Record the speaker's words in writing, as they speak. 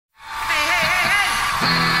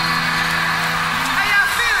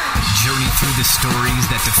through the stories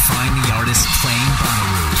that define the artists playing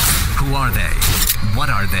Bonnaroo. Who are they? What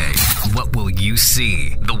are they? What will you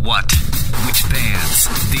see? The what? Which bands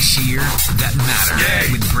this year that matter? Yay.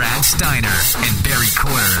 With Brad Steiner and Barry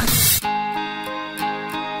Corder.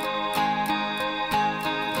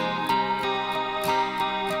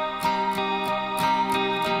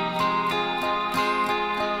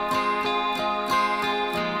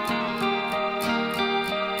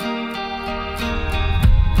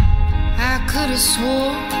 Could've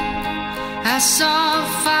swore I saw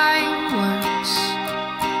fireworks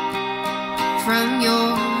from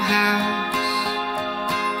your house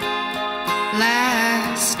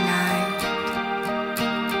last night.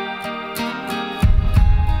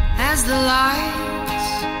 As the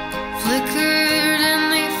lights flickered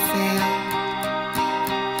and they failed,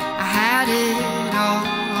 I had it all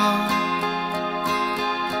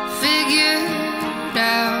figured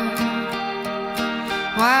out.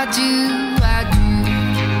 Why do I do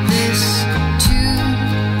this to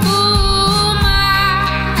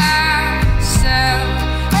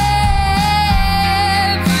myself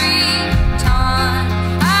every time?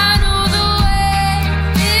 I know the way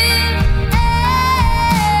it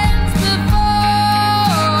ends before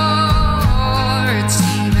it's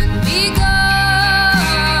even begun.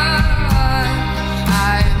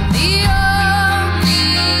 I'm the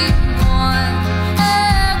only one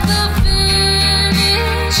at the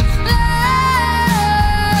finish line.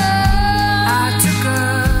 I took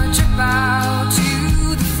a trip out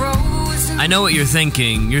to the frozen. I know what you're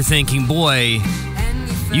thinking. You're thinking, boy,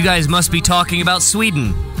 you guys must be talking about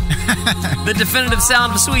Sweden. The definitive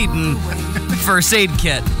sound of Sweden. First Aid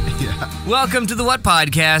Kit. Yeah. Welcome to the What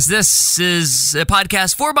Podcast. This is a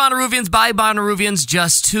podcast for Bonnaroovians by Bonnaroovians,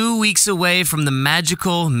 just 2 weeks away from the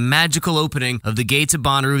magical opening of the gates of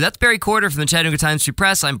Bonnaroo. That's Barry Corder from the Chattanooga Times Free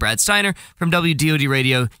Press. I'm Brad Steiner from WDOD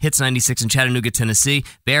Radio, Hits 96 in Chattanooga, Tennessee.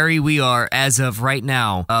 Barry, we are, as of right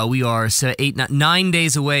now, we are 9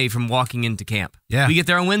 days away from walking into camp. Yeah. We get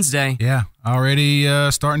there on Wednesday. Yeah, already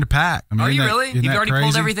starting to pack. I mean, Are you really? isn't You've that already crazy?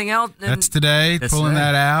 pulled everything out? That's today, That's pulling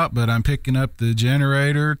today. that out, but I'm picking up the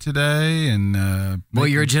generator today. And Boy,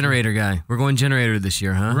 you're a generator guy. We're going generator this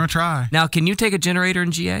year, huh? We're going to try. Now, can you take a generator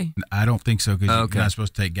in GA? I don't think so, because Okay. you're not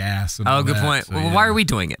supposed to take gas. And Oh, all good that, point. so, Well, yeah. why are we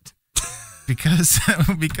doing it? Because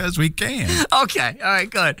we can. Okay, all right,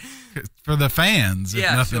 good. For the fans, if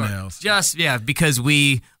nothing sure. else. Just, because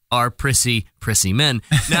we are prissy men.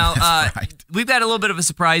 Now, right. We've got a little bit of a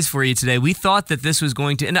surprise for you today. We thought that this was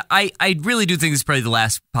going to, and I really do think this is probably the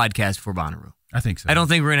last podcast for Bonnaroo. I think so. I don't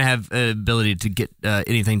think we're going to have ability to get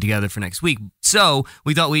anything together for next week. So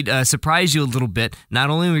we thought we'd surprise you a little bit. Not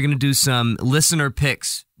only are we going to do some listener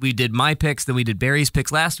picks. We did my picks, then we did Barry's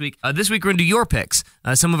picks last week. This week we're going to do your picks.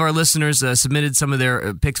 Some of our listeners submitted some of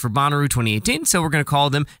their picks for Bonnaroo 2018, so we're going to call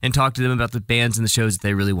them and talk to them about the bands and the shows that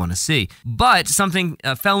they really want to see. But something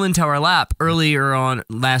fell into our lap earlier on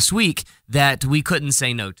last week that we couldn't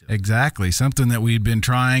say no to. Exactly. Something that we'd been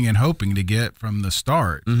trying and hoping to get from the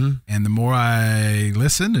start. Mm-hmm. And the more I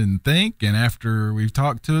listen and think, and after we've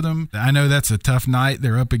talked to them, I know that's a tough night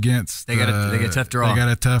they're up against. They got a tough draw. They got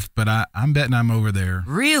a tough, but I'm betting I'm over there.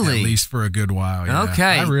 Really? At least for a good while. Yeah.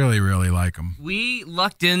 Okay. I really, really like them. We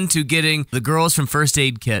lucked into getting the girls from First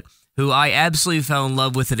Aid Kit, who I absolutely fell in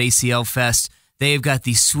love with at ACL Fest. They've got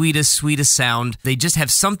the sweetest sound. They just have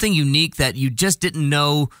something unique that you just didn't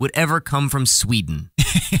know would ever come from Sweden.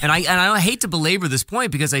 and I hate to belabor this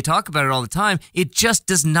point because I talk about it all the time. It just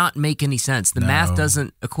does not make any sense. The math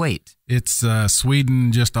doesn't equate. It's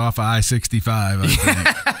Sweden just off of I-65, I think.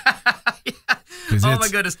 Oh my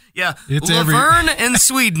goodness. Yeah. It's Laverne and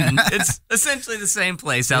Sweden. It's essentially the same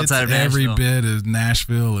place outside of Nashville. Every bit as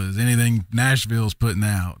Nashville as anything Nashville's putting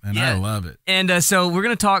out, and I love it. And so we're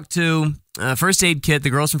going to talk to First Aid Kit, the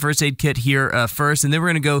girls from First Aid Kit here first, and then we're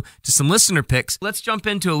going to go to some listener picks. Let's jump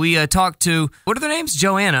into it. We talked to, what are their names?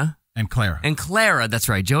 Joanna. And Clara. And Clara, that's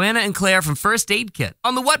right. Joanna and Claire from First Aid Kit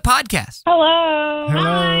on the What Podcast. Hello.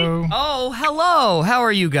 Hello. Oh, hello. How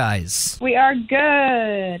are you guys? We are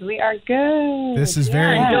good. We are good. This is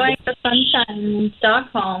very enjoying the sunshine in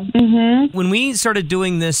Stockholm. Mm-hmm. When we started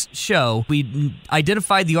doing this show, we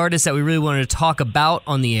identified the artists that we really wanted to talk about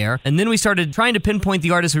on the air, and then we started trying to pinpoint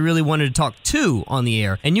the artists we really wanted to talk to on the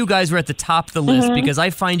air. And you guys were at the top of the list because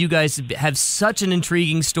I find you guys have such an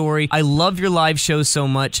intriguing story. I love your live shows so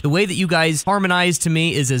much. The way that you guys harmonize to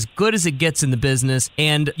me is as good as it gets in the business,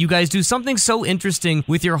 and you guys do something so interesting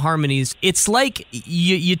with your harmonies. It's like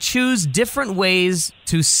you choose different ways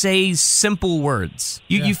to say simple words.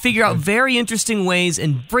 You figure out very interesting ways,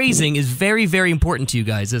 and phrasing is very, very important to you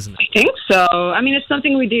guys, isn't it? I think so. I mean, it's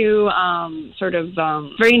something we do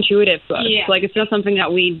very intuitive to us. Yeah. Like, it's not something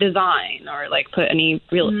that we design or, like, put any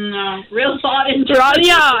real thought into it.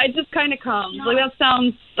 Yeah, it just kind of comes. Like, that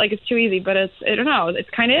sounds like it's too easy, but I don't know.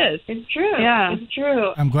 It kind of is. It's true. Yeah. It's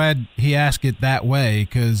true. I'm glad he asked it that way,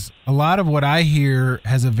 because a lot of what I hear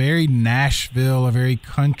has a very Nashville, a very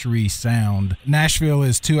country sound. Nashville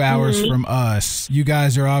is 2 hours from us. You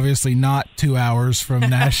guys are obviously not 2 hours from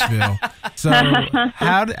Nashville. So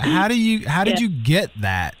how did you get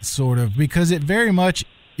that sort of? Because it very much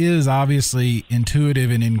is obviously intuitive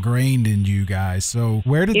and ingrained in you guys. So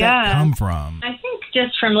where did that come from? I think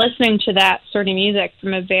just from listening to that sort of music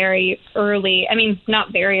from a very early, I mean,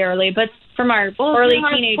 not very early, but from our early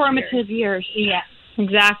teenage formative years. Yeah,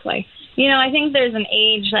 exactly. You know, I think there's an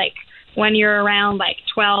age, like, when you're around, like,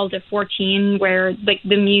 12 to 14, where, like,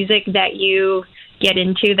 the music that you get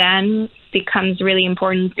into then becomes really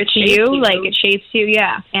important to you. Like, it shapes you,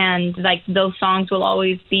 yeah. And, like, those songs will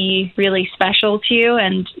always be really special to you,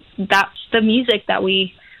 and that's the music that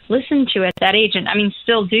we listen to at that age, and I mean,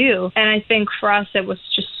 still do. And I think for us, it was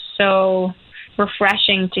just so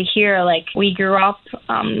refreshing to hear. Like, we grew up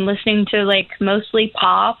listening to, like, mostly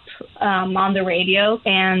pop on the radio,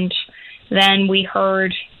 and then we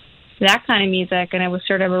heard that kind of music, and it was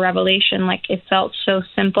sort of a revelation. Like, it felt so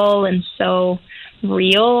simple and so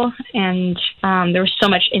real, and there was so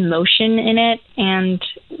much emotion in it, and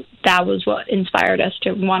that was what inspired us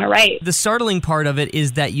to want to write. The startling part of it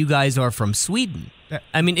is that you guys are from Sweden.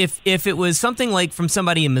 I mean, if it was something like from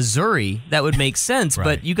somebody in Missouri, that would make sense. Right.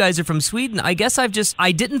 But you guys are from Sweden. I guess I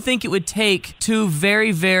didn't think it would take two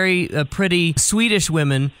very, very pretty Swedish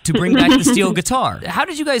women to bring back the steel guitar. How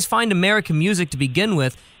did you guys find American music to begin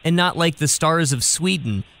with, and not like the stars of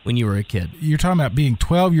Sweden when you were a kid? You're talking about being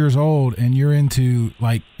 12 years old and you're into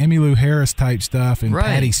like Emmylou Harris type stuff and Right.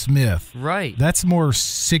 Patti Smith. Right. That's more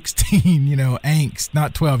 16, angst,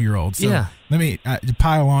 not 12-year-olds. So Yeah. let me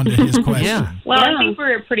pile on to his question. Yeah. Well, I think we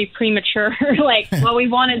were pretty premature. Like, Well, we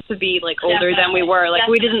wanted to be, like, older than we were. Like,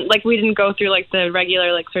 we didn't go through, like, the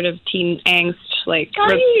regular, like, sort of teen angst, like.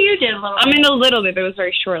 you did a little I mean, a little bit, but it was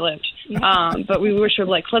very short-lived. But we were sort of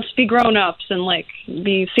like, let's be grown-ups and, like,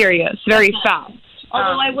 be serious very fast.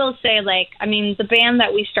 Although I will say, like, I mean, the band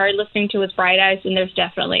that we started listening to was Bright Eyes, and there's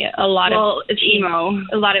definitely a lot of it's emo.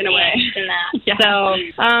 a lot of in a way. angst in that. Yeah. So,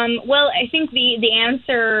 well, I think the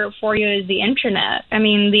answer for you is the internet. I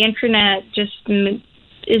mean, the internet just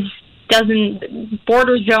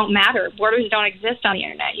borders don't matter. Borders don't exist on the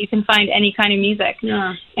internet. You can find any kind of music.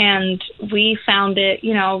 Yeah. And we found it,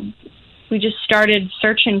 we just started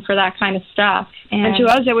searching for that kind of stuff. And to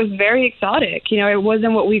us, it was very exotic. It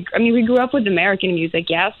wasn't what we grew up with American music,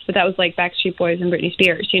 yes, but that was like Backstreet Boys and Britney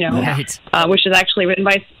Spears, Right. which is actually written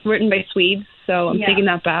by Swedes. So I'm taking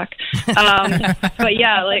that back. But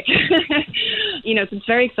yeah, like, it's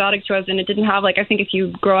very exotic to us, and it didn't have, like, I think if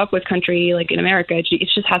you grow up with country, like, in America, it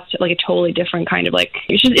just has to, like, a totally different kind of, like,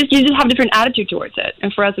 you just have a different attitude towards it.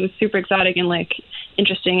 And for us, it was super exotic and, like,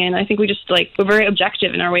 interesting. And I think we just, like, we're very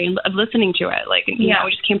objective in our way of listening to it. Like, we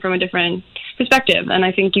just came from a different perspective. And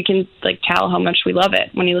I think you can, like, tell how much we love it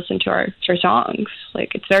when you listen to our songs.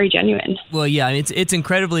 Like, it's very genuine. Well, yeah, it's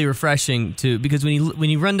incredibly refreshing because when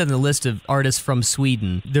you run down the list of artists from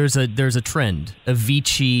Sweden, there's a trend.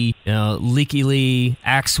 Avicii, Lykke Li,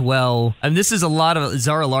 Axwell. And this is a lot of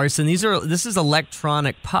Zara Larsson. This is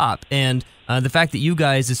electronic pop, and the fact that you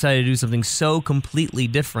guys decided to do something so completely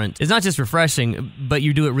different is not just refreshing, but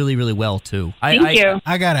you do it really, really well too. Thank you.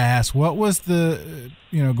 I gotta ask, what was the,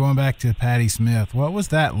 going back to Patti Smith, what was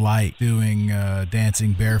that like doing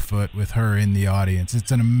Dancing Barefoot with her in the audience?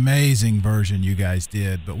 It's an amazing version you guys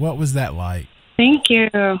did, but what was that like? Thank you.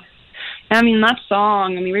 I mean, that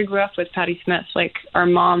song, we grew up with Patti Smith. Like, our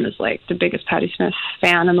mom is, like, the biggest Patti Smith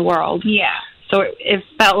fan in the world. Yeah. So it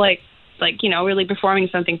felt like, really performing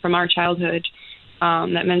something from our childhood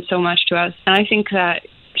that meant so much to us. And I think that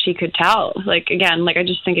she could tell. Like, again, like, I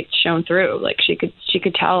just think it shone through. Like, she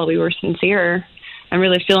could tell we were sincere and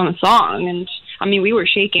really feeling the song. And, we were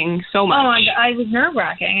shaking so much. Oh, my God. I was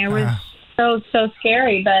nerve-wracking. It was so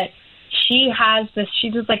scary. But she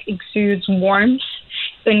just, like, exudes warmth.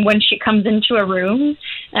 And when she comes into a room,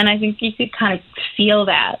 and I think you could kind of feel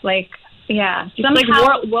that, like, yeah, it's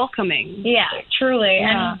like welcoming. Yeah, truly.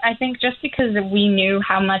 Yeah. And I think just because we knew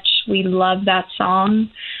how much we loved that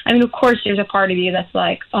song, of course, there's a part of you that's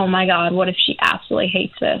like, oh my God, what if she absolutely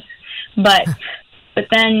hates this? But But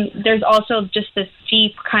then there's also just this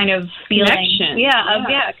deep kind of feeling. Connection.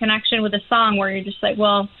 Connection with a song where you're just like,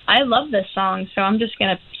 well, I love this song, so I'm just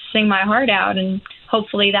going to sing my heart out, and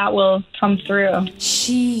hopefully that will come through.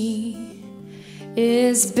 She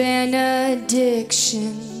is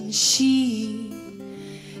benediction. She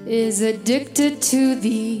is addicted to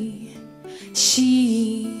thee.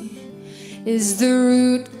 She is the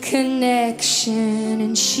root connection,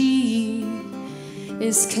 and she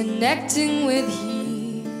is connecting with he.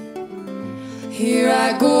 Here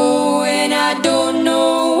I go and I don't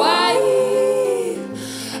know why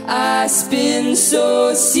I spin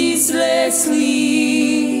so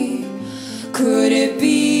ceaselessly. Could it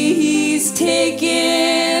be he's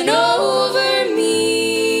taking over me?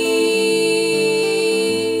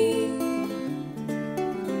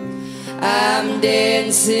 I'm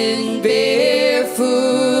dancing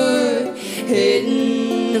barefoot,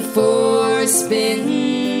 heading for a spin.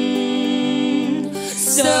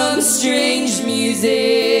 Some strange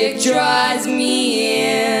music draws me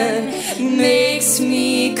in, makes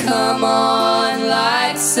me come on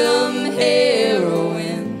like some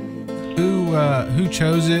heroin. Who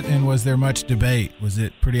chose it, and was there much debate? Was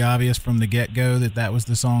it pretty obvious from the get-go that that was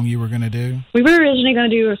the song you were going to do? We were originally going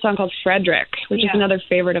to do a song called Frederick, which is another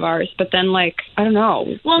favorite of ours. But then, like, I don't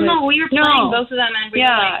know. Well, no, we were playing both of them, and we were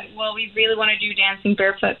like, well, we really want to do Dancing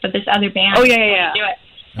Barefoot, but this other band do it.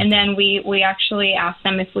 And then we actually asked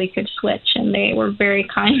them if we could switch, and they were very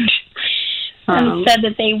kind and said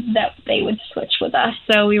that they would switch with us.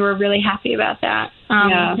 So we were really happy about that.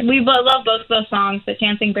 We love both those songs, but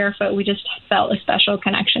Dancing Barefoot, we just felt a special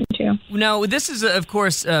connection to. Now, this is, of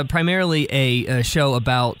course, primarily a show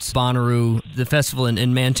about Bonnaroo, the festival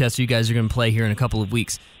in Manchester you guys are going to play here in a couple of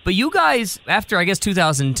weeks. But you guys, after, I guess,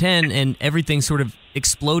 2010 and everything sort of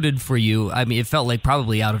exploded for you, I mean, it felt like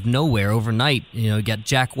probably out of nowhere overnight. You got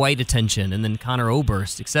Jack White attention and then Conor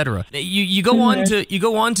Oberst, etc. You go on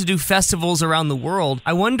to do festivals around the world.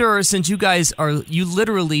 I wonder, since you guys you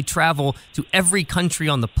literally travel to every country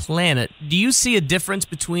on the planet, do you see a difference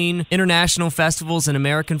between international festivals and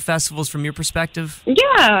American festivals from your perspective?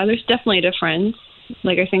 Yeah, there's definitely a difference.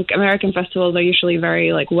 Like, I think American festivals are usually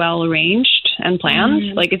very, like, well arranged and planned.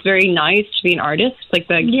 Mm-hmm. Like, it's very nice to be an artist. Like,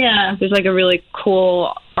 there's, like, a really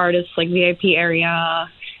cool artist, like, VIP area.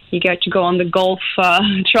 You get to go on the golf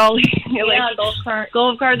trolley. Golf cart.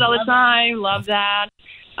 Golf carts all the time. Love that.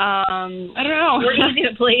 I don't know. We're easy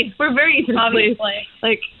to please. We're very easy to please.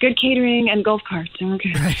 Like, good catering and golf carts.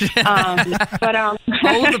 Okay. All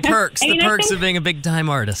the perks. The perks of being a big-time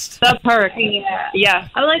artist. The perks. Yeah.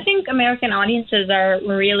 Well, I think American audiences are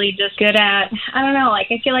really just good at, I don't know, like,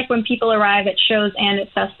 I feel like when people arrive at shows and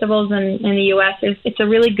at festivals in the U.S., it's a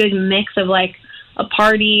really good mix of, like, a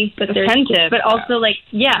party, but they're attentive, but also like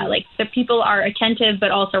the people are attentive, but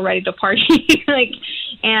also ready to party,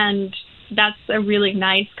 and that's a really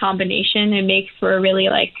nice combination. It makes for a really,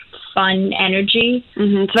 like, fun energy.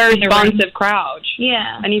 Mm-hmm. It's a very responsive crowd.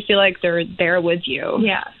 Yeah. And you feel like they're there with you.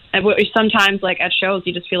 Yeah. And sometimes, like, at shows,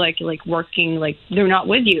 you just feel like you're, like, working, like, they're not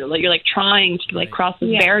with you. Like, you're, like, trying to, like, cross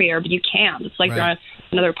this barrier, but you can't. It's like they're on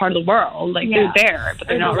another part of the world. Like, they're there, but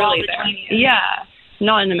they're not really there. Yeah.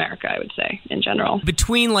 Not in America, I would say, in general.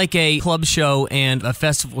 Between, like, a club show and a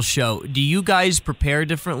festival show, do you guys prepare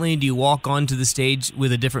differently? Do you walk onto the stage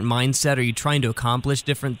with a different mindset? Are you trying to accomplish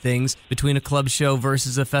different things between a club show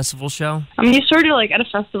versus a festival show? I mean, you sort of, like, at a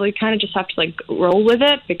festival, you kind of just have to, like, roll with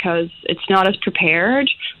it because it's not as prepared.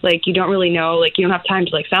 Like, you don't really know, like, you don't have time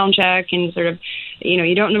to, like, sound check and sort of,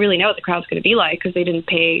 you don't really know what the crowd's going to be like because they didn't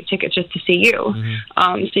pay tickets just to see you.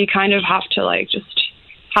 Mm-hmm. So you kind of have to, like, just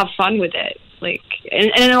have fun with it. Like,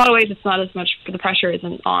 and in a lot of ways, it's not as much, the pressure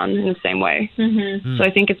isn't on in the same way. Mm-hmm. So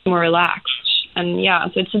I think it's more relaxed. And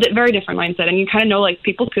so it's a very different mindset. And you kind of know, like,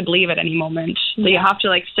 people could leave at any moment. So you have to,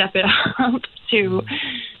 like, step it up to,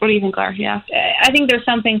 what do you think, Claire? Yeah. I think there's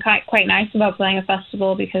something quite nice about playing a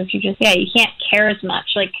festival because you can't care as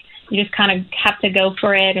much. Like, you just kind of have to go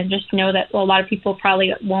for it and just know that a lot of people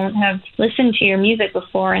probably won't have listened to your music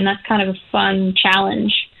before. And that's kind of a fun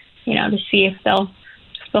challenge, to see if they'll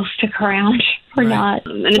stick around or not.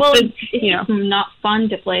 And it's not fun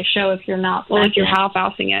to play a show if you're not. Well, if you're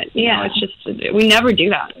half-assing it. It's just, we never do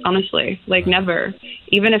that, honestly. Like, never.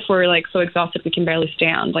 Even if we're, like, so exhausted we can barely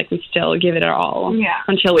stand, like, we still give it our all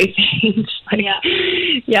until we faint. But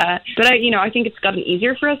I think it's gotten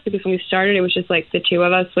easier for us because when we started, it was just, like, the two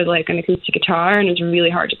of us with, like, an acoustic guitar, and it was really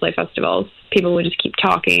hard to play festivals. People would just keep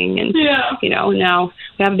talking, and now we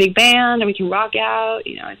have a big band and we can rock out.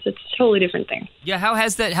 It's a totally different thing. Yeah, how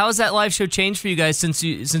has that live show changed for you guys since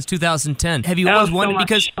 2010? Have you always wondered,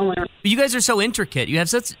 because you guys are so intricate, you have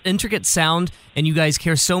such intricate sound, and you guys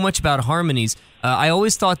care so much about harmonies. I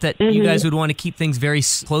always thought that you guys would want to keep things very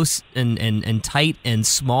close and tight and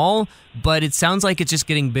small, but it sounds like it's just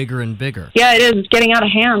getting bigger and bigger. Yeah, it is. It's getting out of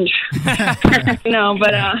hand. No,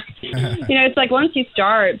 but it's like once you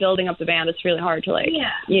start building up the band, it's really hard to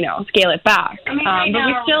scale it back. I mean, but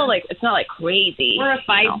we still it's not like crazy. We're a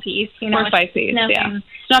 5-piece. We're a 5-piece. Yeah,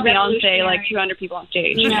 it's not Beyonce, like 200 people on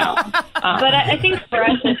stage. But I think for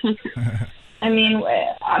us, I mean,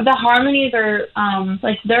 the harmonies are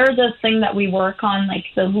they're the thing that we work on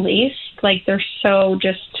the least. They're so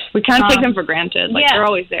just we kind of take them for granted. They're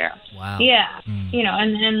always there. Wow. Yeah,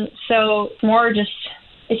 and so more just.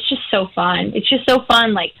 It's just so fun. It's just so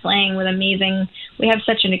fun, playing with amazing. We have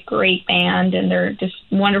such a great band, and they're just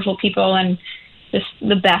wonderful people and just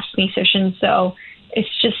the best musicians. So it's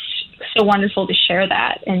just so wonderful to share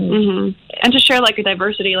that and to share a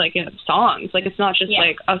diversity songs. It's not just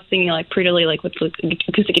us singing prettily with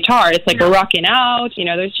acoustic guitar. It's we're rocking out.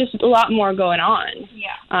 There's just a lot more going on.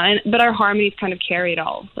 Yeah. But our harmonies kind of carry it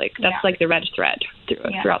all. That's the red thread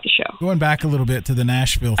throughout the show. Going back a little bit to the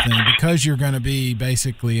Nashville thing, because you're going to be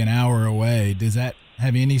basically an hour away, does that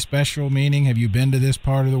have any special meaning? Have you been to this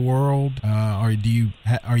part of the world? Or have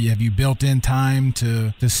you built in time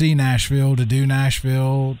to see Nashville, to do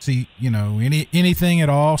Nashville, see anything at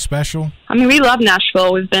all special? I mean, we love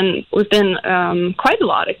Nashville. We've been quite a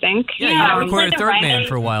lot, I think. Yeah, you recorded Third Man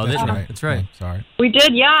for a while, didn't you? That's right. Oh, sorry. We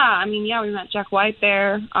did, yeah. I mean, we met Jack White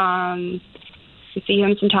there. We see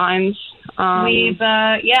him sometimes. We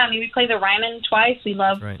played the Ryman twice. We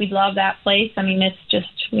love that place. I mean, it's just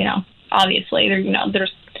obviously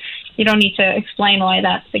there's you don't need to explain why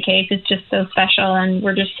that's the case. It's just so special, and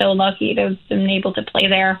we're just so lucky to have been able to play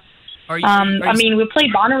there. We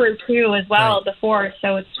played Bonnaroo too as well before,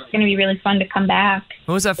 so it's going to be really fun to come back.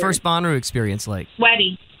 What was that first Bonnaroo experience like?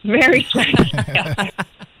 Sweaty, very sweaty.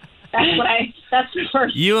 That's the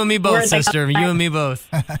first. You and me both, sister. You and me both.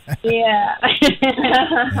 Yeah.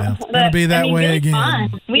 It's going to be that way really again.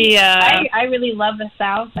 Fun. I really love the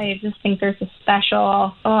South. I just think there's a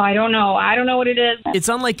special. Oh, I don't know what it is. It's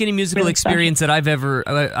unlike any musical experience that I've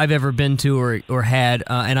ever been to or had,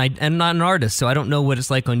 and I'm not an artist, so I don't know what it's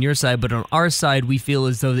like on your side. But on our side, we feel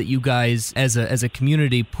as though that you guys, as a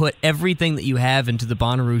community, put everything that you have into the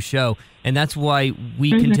Bonnaroo show. And that's why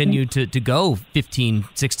we continue to go 15,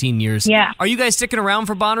 16 years. Yeah. Are you guys sticking around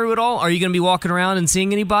for Bonnaroo at all? Are you going to be walking around and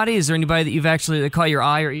seeing anybody? Is there anybody that you've actually that caught your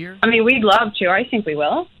eye or ear? I mean, we'd love to. I think we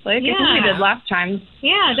will. I think we did last time.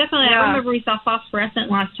 Yeah, definitely. Yeah. I remember we saw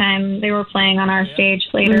Phosphorescent last time. They were playing on our stage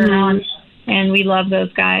later on. And we love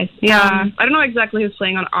those guys. Yeah. I don't know exactly who's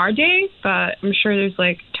playing on our day, but I'm sure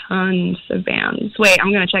there's tons of bands. Wait,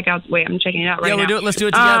 I'm checking it out right now. Yeah, let's do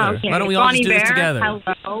it together. Okay. Why don't we all just do this together?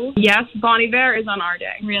 Hello. Yes, Bon Iver is on our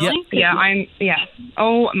day. Really? Yep. Yeah.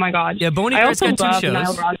 Oh my God. Yeah, Bon Iver's got 2 shows.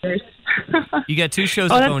 Nile Rodgers. You got 2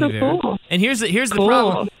 shows with Bon Iver. Cool. And here's the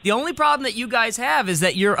problem. The only problem that you guys have is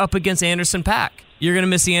that you're up against Anderson .Paak. You're going to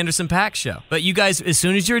miss the Anderson .Paak show. But you guys, as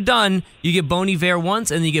soon as you're done, you get Bon Iver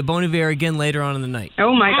once, and then you get Bon Iver again later on in the night.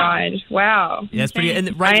 Oh, my God. Wow. Yeah, that's pretty.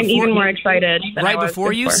 And I'm even more excited than right I was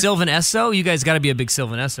before you, Sylvan Esso, you guys got to be a big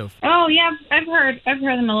Sylvan Esso fan. Oh, yeah. I've heard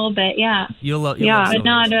them a little bit, yeah. You'll love but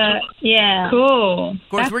not, yeah. Cool. Of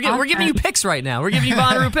course, we're giving you picks right now. We're giving you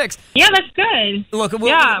Bonnaroo picks. Yeah, that's good. Look,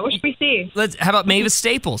 what should we see? How about Mavis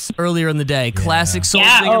Staples earlier in the day? Classic soul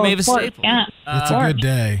singer Mavis Staples. Yeah. It's a good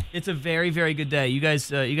day. It's a very, very good day. You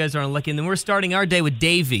guys are unlucky. And then we're starting our day with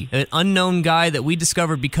Davey, an unknown guy that we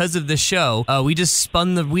discovered because of this show. We just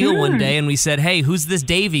spun the wheel one day and we said, "Hey, who's this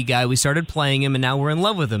Davey guy?" We started playing him, and now we're in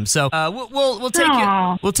love with him. So we'll take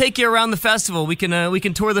you. We'll take you around the festival. We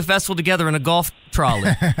can tour the festival together in a golf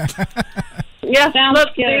trolley. Yes,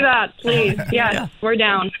 let's do that, please. Yeah, we're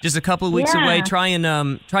down. Just a couple of weeks away. Try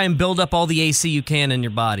and build up all the AC you can in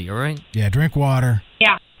your body. All right. Yeah, drink water.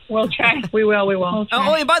 Yeah. We'll try. We will.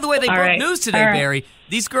 Oh, and by the way, they broke news today, Barry.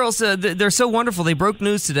 These girls, they're so wonderful. They broke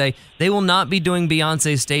news today. They will not be doing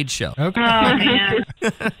Beyonce's stage show. Okay. Oh, man.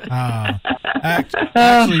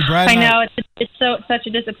 Actually, Brad, I know. It's such a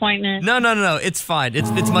disappointment. No. It's fine.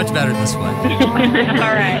 It's much better this way. All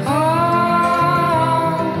right.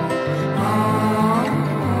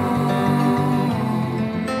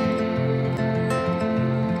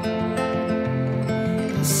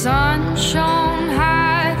 The sun shone high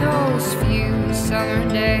those few summer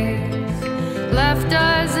days, left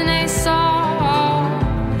us in a soft,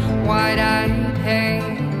 wide-eyed haze.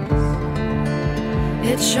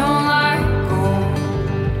 It shone like gold.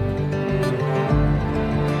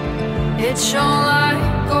 It shone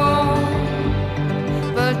like gold.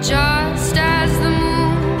 But just as the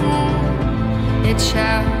moon, it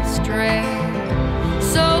shall stray.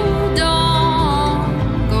 So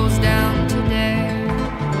dawn goes down today.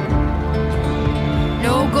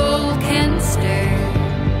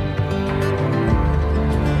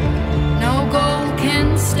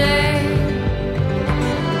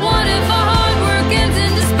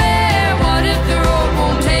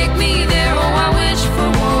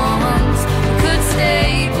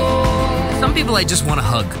 people I just want to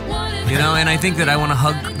hug. You know, and I think that I want to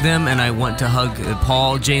hug them, and I want to hug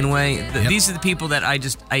Paul, Janeway. These are the people that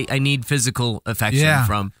I need physical affection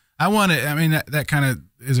from. I want to. I mean, that kind of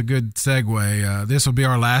is a good segue. This will be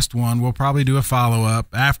our last one. We'll probably do a follow-up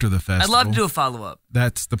after the festival. I'd love to do a follow-up.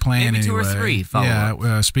 That's the plan. Maybe 2 anyway. or 3 follow-ups.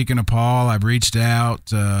 Yeah. Speaking of Paul, I've reached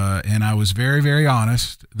out, and I was very, very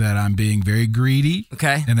honest that I'm being very greedy.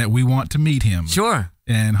 Okay. And that we want to meet him. Sure.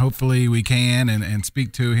 And hopefully we can and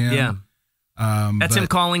speak to him. Yeah. That's him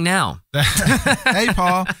calling now. Hey,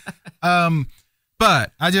 Paul.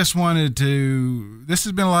 But I just wanted to. This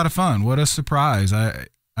has been a lot of fun. What a surprise!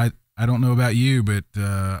 I don't know about you, but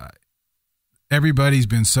everybody's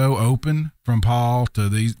been so open, from Paul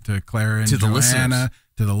to Clara and to the Joanna listeners.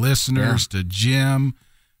 to the listeners to Jim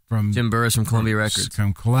Burris from Columbia Records,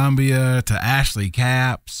 from Columbia to Ashley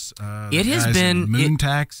Caps. It has been Moon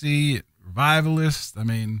Taxi. Revivalist. I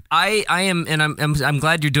mean, I am, and I'm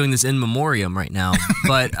glad you're doing this in memoriam right now.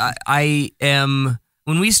 But I am.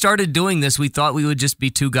 When we started doing this, we thought we would just be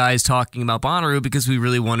 2 guys talking about Bonnaroo because we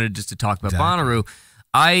really wanted just to talk about Bonnaroo.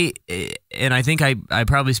 I think I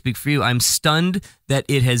probably speak for you. I'm stunned that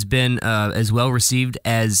it has been as well received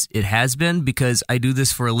as it has been, because I do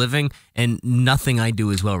this for a living and nothing I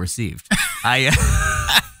do is well received. I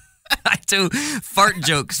do fart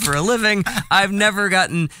jokes for a living. I've never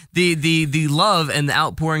gotten the love and the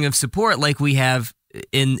outpouring of support like we have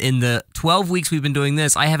in the 12 weeks we've been doing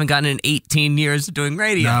this. I haven't gotten in 18 years of doing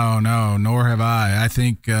radio. No, nor have I. I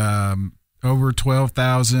think over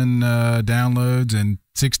 12,000 downloads in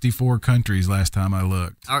 64 countries last time I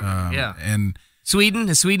looked. Yeah. And Sweden?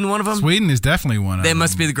 Is Sweden one of them? Sweden is definitely one of them. They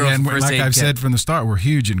must be the girl from First like Aid I've Kit. said from the start, we're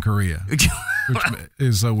huge in Korea, which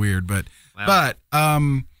is so weird. But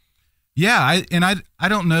yeah, I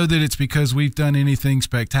don't know that it's because we've done anything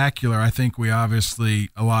spectacular. I think we obviously,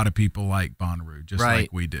 a lot of people like Bonnaroo, just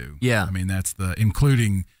like we do. Yeah. I mean, that's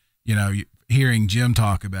including, hearing Jim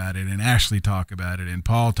talk about it and Ashley talk about it and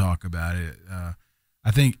Paul talk about it. I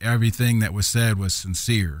think everything that was said was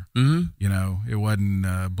sincere. Mm-hmm. It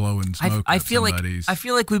wasn't blowing smoke. I feel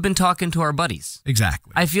like we've been talking to our buddies.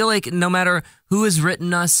 Exactly. I feel like no matter who has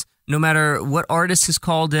written us, no matter what artist has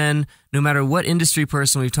called in, no matter what industry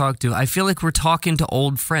person we've talked to, I feel like we're talking to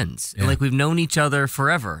old friends. Yeah. Like we've known each other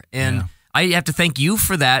forever. And I have to thank you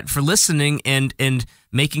for that, for listening and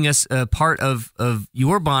making us a part of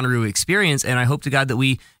your Bonnaroo experience. And I hope to God that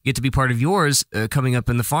we get to be part of yours coming up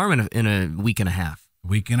in the farm in a week and a half. All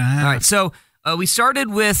right, so we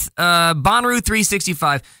started with Bonnaroo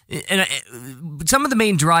 365. And some of the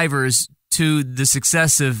main drivers to the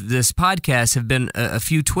success of this podcast have been a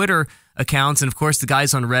few Twitter accounts, and of course the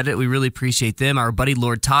guys on Reddit. We really appreciate them. Our buddy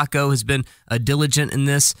Lord Taco has been diligent in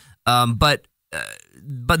this, but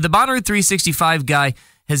the Bonnaroo 365 guy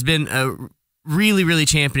has been really, really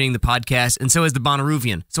championing the podcast, and so has the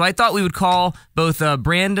Bonnaroovian. So I thought we would call both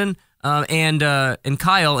Brandon and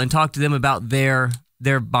Kyle and talk to them about their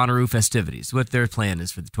Bonnaroo festivities, what their plan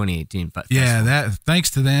is for the 2018 festival. Yeah, thanks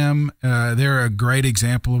to them, they're a great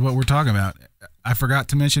example of what we're talking about. I forgot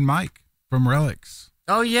to mention Mike from Relics.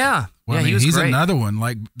 Oh, yeah. Well, yeah, he's great. another one,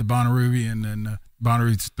 like the Bonnaroovian and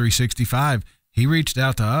Bonnaroo 365. He reached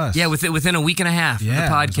out to us. Yeah, within a week and a half of the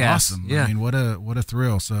podcast. It was awesome. Yeah. I mean, what a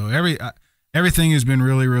thrill. So everything has been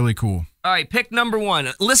really, really cool. All right, pick number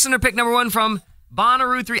 1. Listener pick number 1 from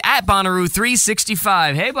Bonnaroo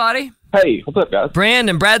 365. Hey, buddy. Hey, what's up, guys?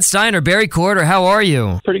 Brandon, Brad Steiner, Barry Corder, how are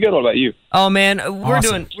you? Pretty good. What about you? Oh man, we're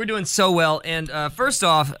Awesome. doing so well. And first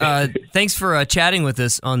off, thanks for chatting with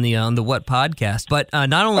us on the What podcast. But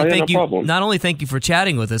not only thank you for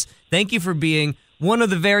chatting with us, thank you for being one of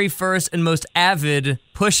the very first and most avid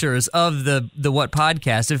pushers of the What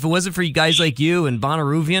podcast. If it wasn't for you guys like you and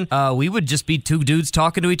Bonnaroovian, we would just be 2 dudes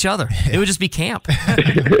talking to each other. It would just be camp.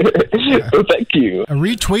 Well, thank you. A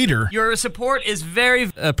retweeter. Your support is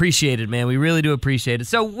very appreciated, man. We really do appreciate it.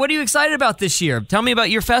 So what are you excited about this year? Tell me about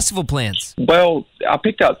your festival plans. Well, I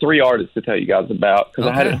picked out 3 artists to tell you guys about because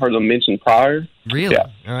I hadn't heard them mentioned prior. Really? Yeah.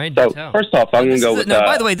 All right. So first off, I'm going to go with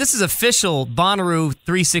by the way, this is official Bonnaroo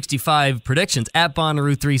 365 predictions at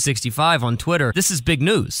Bonnaroo 365 on Twitter. This is big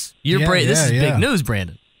news. This is big news,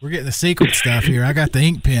 Brandon. We're getting the secret stuff here. I got the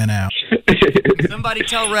ink pen out. Somebody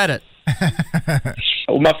tell Reddit.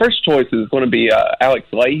 Well, my first choice is going to be Alex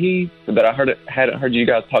Leahy, but I hadn't heard you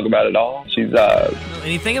guys talk about it at all. She's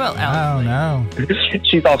anything about Alex? No.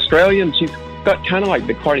 She's Australian. She's got kind of like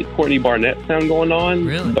the Courtney Barnett sound going on.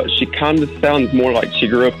 Really? But she kind of sounds more like she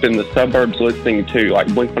grew up in the suburbs listening to like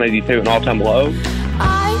Blink-182 and All Time Low.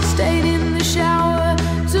 I stayed in the shower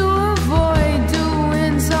to avoid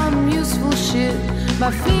doing some useful shit.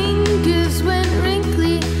 My fingers went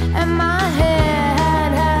wrinkly and my hair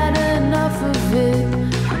had enough of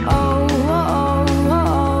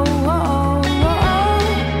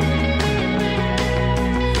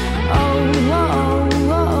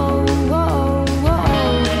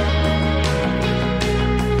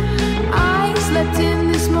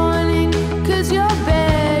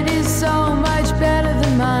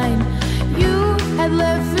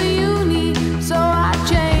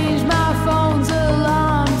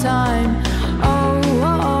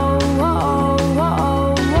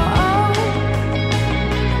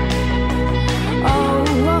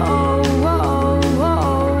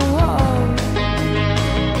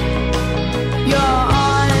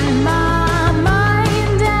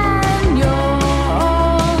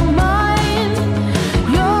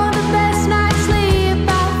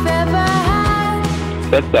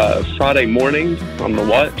That's Friday morning on the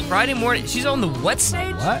what? Friday morning. She's on the what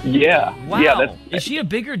stage? What? Yeah. Wow. Yeah, Is she a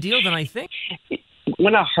bigger deal than I think?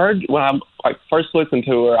 when I first listened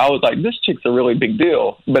to her, I was like, this chick's a really big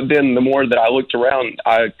deal. But then the more that I looked around,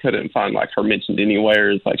 I couldn't find like her mentioned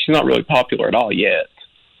anywhere. It's like she's not really popular at all yet.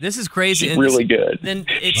 This is crazy. She's really good. Then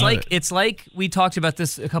it's like we talked about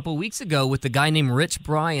this a couple of weeks ago with the guy named Rich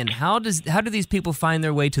Brian. How do these people find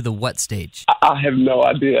their way to the what stage? I have no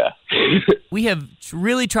idea. We have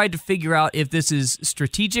really tried to figure out if this is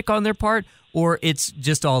strategic on their part or it's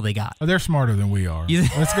just all they got. Oh, they're smarter than we are.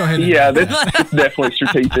 Let's go ahead and it's definitely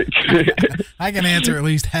strategic. I can answer at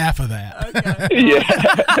least half of that. Okay.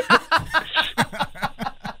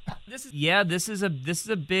 Yeah. This is a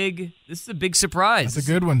big surprise. That's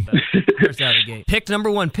a good one. First out of the gate. Pick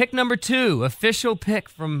number 1. Pick number 2. Official pick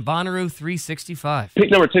from Bonnaroo 365.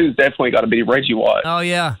 Pick number 2 is definitely got to be Reggie Watt. Oh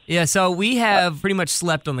yeah. So we have pretty much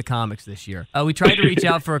slept on the comics this year. We tried to reach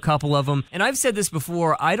out for a couple of them, and I've said this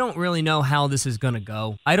before. I don't really know how this is gonna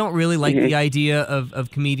go. I don't really like the idea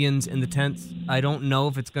of comedians in the tents. I don't know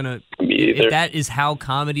if it's gonna. If that is how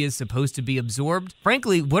comedy is supposed to be absorbed.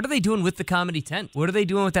 Frankly, what are they doing with the comedy tent? What are they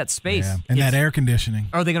doing with that space? Yeah. And that air conditioning.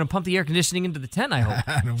 Are they going to pump the air conditioning into the tent, I hope?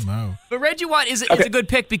 I don't know. But Reggie Watt is a good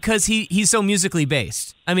pick because he's so musically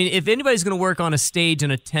based. I mean, if anybody's going to work on a stage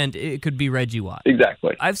in a tent, it could be Reggie Watt.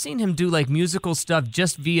 Exactly. I've seen him do like musical stuff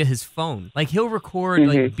just via his phone. Like he'll record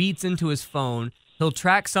like beats into his phone. He'll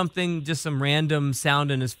track something, just some random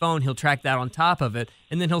sound in his phone. He'll track that on top of it,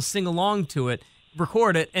 and then he'll sing along to it,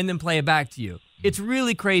 record it, and then play it back to you. It's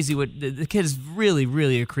really crazy. What the kid is really,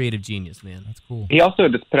 really a creative genius, man. That's cool. He also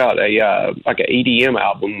just put out a an EDM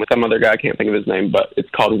album with some other guy. I can't think of his name, but it's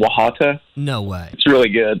called Wahata. No way. It's really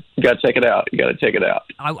good. You got to check it out.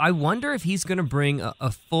 I wonder if he's going to bring a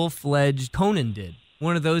full-fledged Conan did,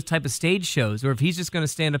 one of those type of stage shows, or if he's just going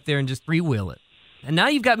to stand up there and just freewheel it. And now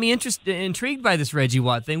you've got me intrigued by this Reggie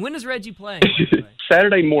Watt thing. When is Reggie playing?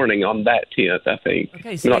 Saturday morning on that 10th, I think.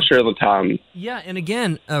 Okay, so I'm not sure of the time. Yeah, and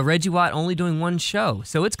again, Reggie Watt only doing one show.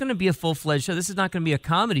 So it's going to be a full-fledged show. This is not going to be a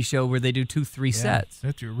comedy show where they do 2-3 sets.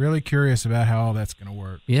 You're really curious about how all that's going to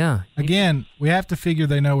work. Yeah. Again, we have to figure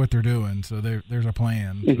they know what they're doing, so there's a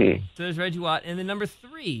plan. Mm-hmm. So there's Reggie Watt. And then number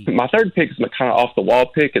 3. My third pick is my kind of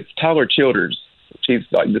off-the-wall pick. It's Tyler Childers. She's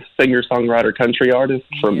like this singer-songwriter country artist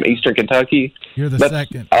from Eastern Kentucky. You're the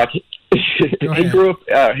second. He grew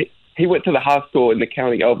up. He went to the high school in the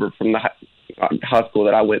county over from the high school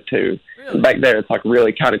that I went to. Really? Back there, it's like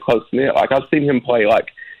really kind of close knit. Like I've seen him play like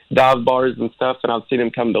dive bars and stuff, and I've seen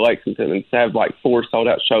him come to Lexington and have like 4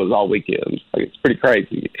 sold-out shows all weekend. Like it's pretty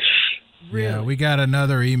crazy. Really? Yeah, we got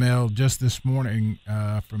another email just this morning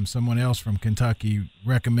from someone else from Kentucky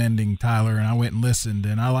recommending Tyler, and I went and listened,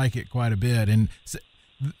 and I like it quite a bit. And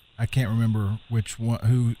I can't remember which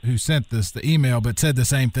one who sent the email, but said the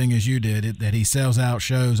same thing as you did, that he sells out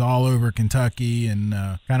shows all over Kentucky and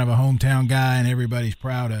kind of a hometown guy, and everybody's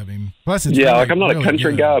proud of him. Plus, it's really, I'm not really a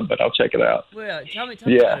country good. guy, but I'll check it out. Well, tell me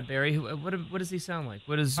about it, Barry. What does he sound like?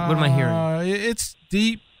 What am I hearing? It's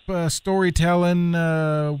deep storytelling,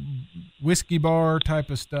 whiskey bar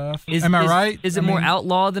type of stuff. Am I right? Is it more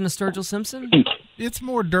outlaw than a Sturgill Simpson? It's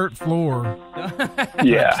more dirt floor.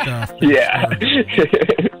 Yeah. Stuff. Yeah.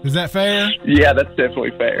 Is that fair? Yeah, that's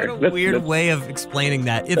definitely fair. What a weird way of explaining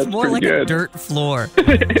that. It's more like good. a dirt floor.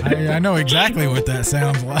 I know exactly what that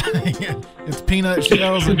sounds like. It's peanut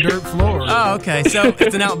shells and dirt floor. Oh, okay. So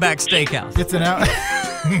it's an Outback Steakhouse. It's an out.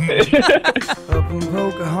 Up in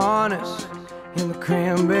Pocahontas, in the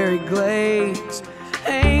cranberry glades,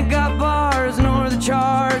 ain't got bars nor the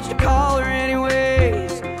charge to call her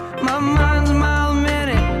anyways. My mind's a mile a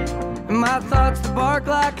minute, and my thoughts to bark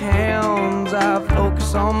like hounds. I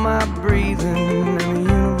focus on my breathing and the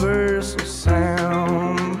universal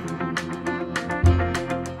sound.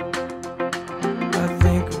 I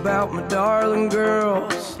think about my darling girl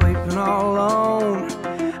sleeping all alone.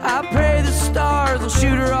 I pray the stars will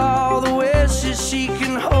shoot her all the wishes she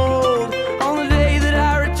can hold. On the day that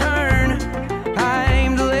I return, I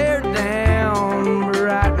aim to lay her down, but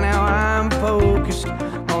right now I'm focused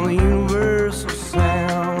on the universal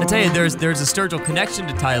sound. I tell you, there's a Sturgill connection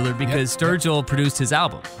to Tyler because Sturgill produced his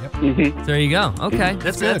album. Yep. Mm-hmm. So there you go. Okay,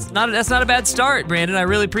 that's not a bad start, Brandon. I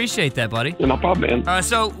really appreciate that, buddy. No problem, man.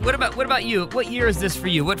 So what about you? What year is this for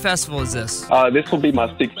you? What festival is this? This will be my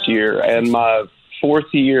 6th year and my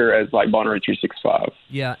 4th year as like Bonnaroo 365.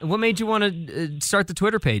 Yeah. What made you want to start the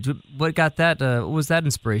Twitter page? What got that? What was that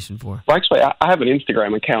inspiration for? Well, actually, I have an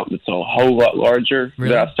Instagram account that's a whole lot larger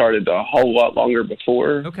Really? that I started a whole lot longer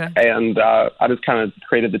before. Okay. And I just kind of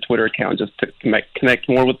created the Twitter account just to connect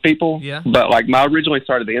more with people. Yeah. But like, I originally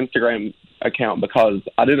started the Instagram account because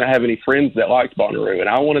I didn't have any friends that liked Bonnaroo, and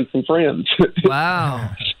I wanted some friends.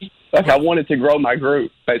 Wow. Like, I wanted to grow my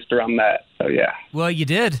group based around that. So, yeah. Well, you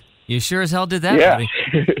did. You sure as hell did that, Yeah.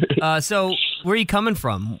 buddy. So where are you coming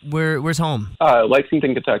from? Where's home?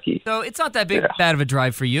 Lexington, Kentucky. So it's not that bad of a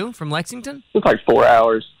drive for you from Lexington? It's like 4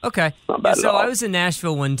 hours. Okay. Not bad at all. I was in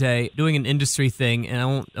Nashville one day doing an industry thing, and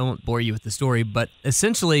I won't bore you with the story, but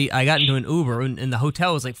essentially I got into an Uber, and the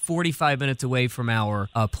hotel was like 45 minutes away from our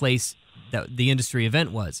place that the industry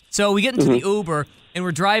event was. So we get into the Uber, and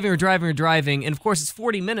we're driving, and of course it's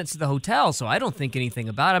 40 minutes to the hotel, so I don't think anything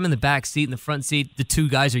about it. I'm in the back seat, in the front seat. The two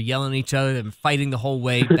guys are yelling at each other. They've been fighting the whole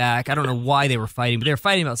way back. I don't know why they were fighting, but they were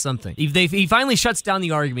fighting about something. He finally shuts down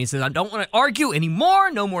the argument. He says, I don't want to argue anymore.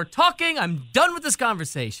 No more talking. I'm done with this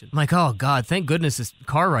conversation. I'm like, oh, God, thank goodness this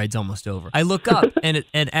car ride's almost over. I look up, and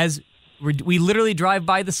as we literally drive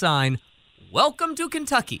by the sign, welcome to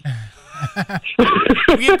Kentucky.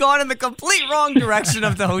 We had gone in the complete wrong direction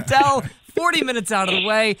of the hotel, 40 minutes out of the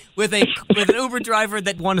way, with an Uber driver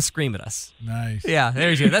that wanted to scream at us. Nice. Yeah,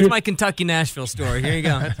 there's you. That's my Kentucky-Nashville story. Here you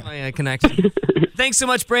go. That's my connection. Thanks so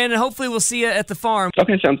much, Brandon. Hopefully we'll see you at the farm.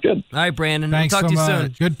 Okay, sounds good. All right, Brandon. Thanks we'll talk so to you much.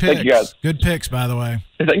 soon. Good picks. Thank you, guys. Good picks, by the way.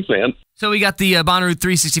 Thanks, man. So we got the Bonnaroo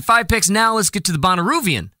 365 picks. Now let's get to the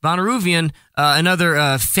Bonnaroovian. Bonnaroovian,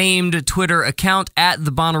 another famed Twitter account at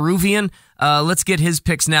the Bonnaroovian. Let's get his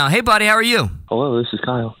picks now. Hey, buddy, how are you? Hello, this is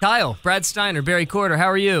Kyle. Kyle, Brad Steiner, Barry Corder, how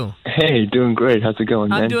are you? Hey, doing great. How's it going,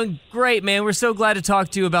 man? I'm doing great, man. We're so glad to talk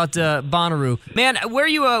to you about Bonnaroo. Man, where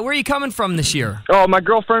are you coming from this year? Oh, my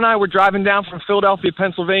girlfriend and I were driving down from Philadelphia,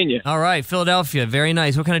 Pennsylvania. All right, Philadelphia. Very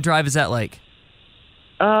nice. What kind of drive is that like?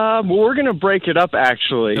 Well, we're going to break it up,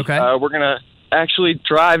 actually. Okay. We're going to actually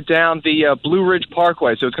drive down the Blue Ridge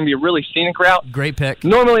Parkway, so it's going to be a really scenic route. Great pick.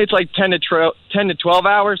 Normally it's like 10 to 12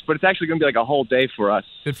 hours, but it's actually going to be like a whole day for us.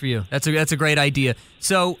 Good for you. That's a great idea.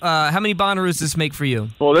 So how many Bonnaroos does this make for you?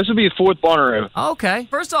 Well, this will be the fourth Bonnaroo. Okay.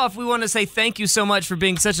 First off, we want to say thank you so much for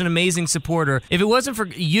being such an amazing supporter. If it wasn't for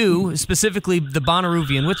you, specifically the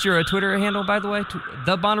Bonnaroovian, what's your Twitter handle, by the way?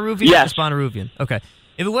 The Bonnaroovian? Yes. Or just Bonnaroovian. Okay.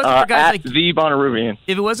 If it wasn't for guys like the Bonnaroovian.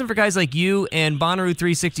 If it wasn't for guys like you and Bonnaroo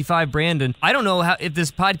 365 Brandon, I don't know if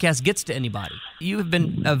this podcast gets to anybody. You have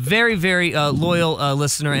been a very, very loyal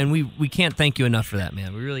listener, and we can't thank you enough for that,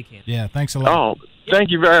 man. We really can't. Yeah, thanks a lot. Oh,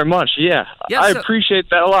 thank you very much. Yeah, I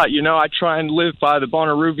appreciate that a lot. You know, I try and live by the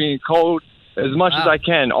Bonnaroovian code as much as I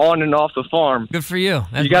can, on and off the farm. Good for you.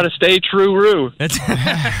 You got to stay true, That's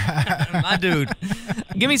my dude.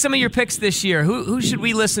 Give me some of your picks this year. Who should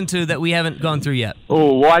we listen to that we haven't gone through yet?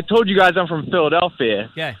 Oh, well, I told you guys I'm from Philadelphia.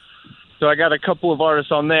 Okay. So I got a couple of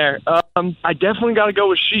artists on there. I definitely got to go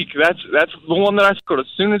with Chic. That's the one that I scored. As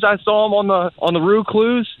soon as I saw him on the Rue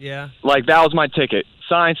Clues, like that was my ticket.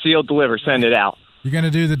 Sign, seal, deliver, send it out. You're going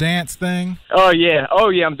to do the dance thing? Oh, yeah,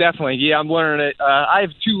 I'm definitely. I'm learning it. I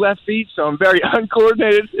have 2 left feet, so I'm very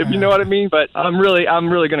uncoordinated, if you know what I mean. But I'm really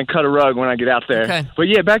going to cut a rug when I get out there. Okay. But,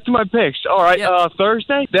 yeah, back to my picks. All right,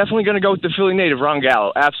 Thursday, definitely going to go with the Philly native, Ron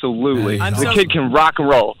Gallo. Absolutely. The kid can rock and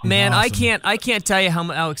roll. Man, awesome. I can't tell you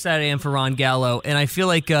how excited I am for Ron Gallo, and I feel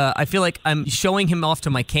like I'm showing him off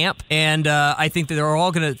to my camp, and I think that they're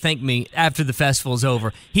all going to thank me after the festival is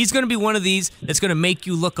over. He's going to be one of these that's going to make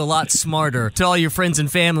you look a lot smarter to all your friends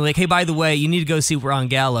and family. Like, hey, by the way, you need to go see Ron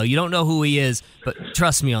Gallo. You don't know who he is, but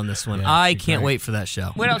trust me on this one. Yeah, I can't wait for that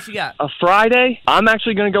show. What else you got? A Friday, I'm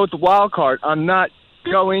actually going to go with the wild card. I'm not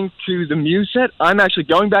going to the Muse set. I'm actually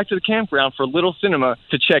going back to the campground for Little Cinema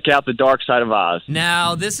to check out The Dark Side of Oz.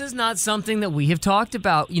 Now, this is not something that we have talked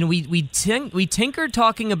about. You know, we tinkered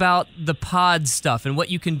talking about the pod stuff and what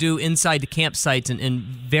you can do inside the campsites and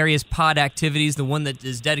various pod activities, the one that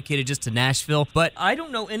is dedicated just to Nashville. But I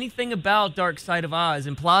don't know anything about Dark Side of Oz.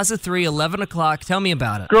 In Plaza 3, 11 o'clock. Tell me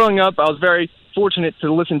about it. Growing up, I was very fortunate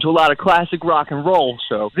to listen to a lot of classic rock and roll.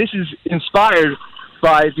 So this is inspired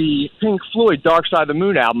by the Pink Floyd Dark Side of the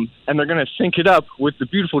Moon album, and they're going to sync it up with the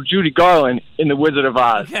beautiful Judy Garland in The Wizard of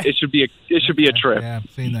Oz. Okay. It should be a trip. Yeah, I've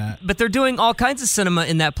seen that. But they're doing all kinds of cinema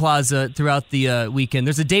in that plaza throughout the weekend.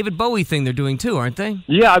 There's a David Bowie thing they're doing too, aren't they?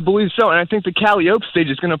 Yeah, I believe so, and I think the Calliope stage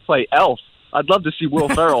is going to play Elf. I'd love to see Will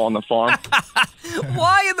Ferrell on the farm.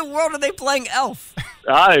 Why in the world are they playing Elf?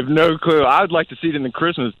 I have no clue. I would like to see it in the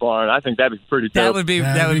Christmas barn. I think that'd be pretty dope. That would be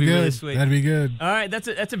good. really sweet. That'd be good. All right, that's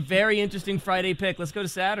a very interesting Friday pick. Let's go to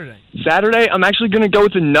Saturday. Saturday, I'm actually going to go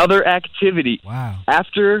with another activity. Wow.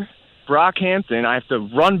 After Brockhampton, I have to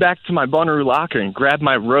run back to my Bonnaroo locker and grab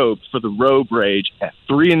my robes for the robe rage at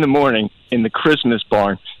 3 in the morning in the Christmas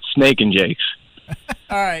barn, Snake and Jake's.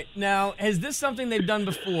 All right. Now, is this something they've done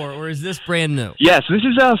before, or is this brand new? Yes, this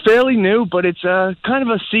is fairly new, but it's kind of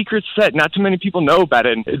a secret set. Not too many people know about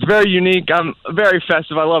it. It's very unique. I'm very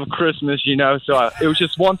festive. I love Christmas, so it was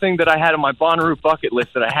just one thing that I had on my Bonnaroo bucket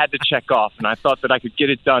list that I had to check off, and I thought that I could get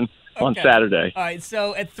it done on Saturday. All right,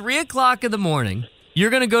 so at 3 o'clock in the morning, you're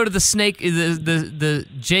going to go to the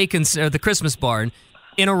Jake or the Christmas barn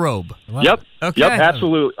in a robe. Yep. Okay. Yep,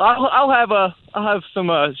 absolutely. I'll have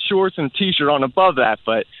some shorts and T-shirt on above that,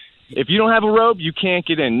 but if you don't have a robe, you can't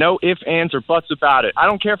get in. No ifs, ands, or buts about it. I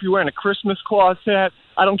don't care if you're wearing a Christmas Claus hat.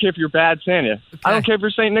 I don't care if you're bad Santa. Okay. I don't care if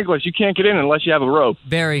you're St. Nicholas. You can't get in unless you have a robe.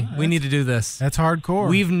 Barry, we need to do this. That's hardcore.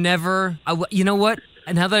 We've never... you know what?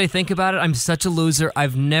 And now that I think about it, I'm such a loser.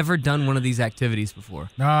 I've never done one of these activities before.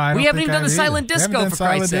 No, I don't We haven't think even done I the did silent either. disco, for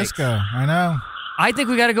Christ's sake. Disco. I know. I think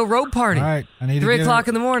we got to go robe party. All right. I need 3 to o'clock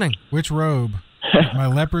in the morning. Which robe? My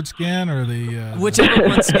leopard skin or the... Whichever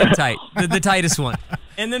one's skin tight. The tightest one.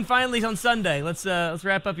 And then finally on Sunday, let's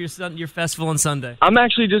wrap up your festival on Sunday. I'm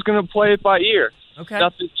actually just going to play it by ear. Okay.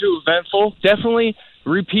 Nothing too eventful. Definitely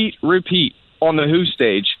repeat on the Who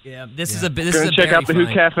stage. Yeah, this is a this is a check out the Who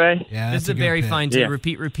Cafe. Yeah, this is a very fine too. Yeah.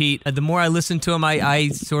 Repeat. The more I listen to him, I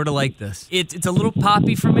sort of like this. It's a little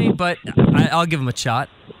poppy for me, but I'll give him a shot.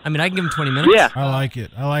 I mean, I can give him 20 minutes. Yeah. I like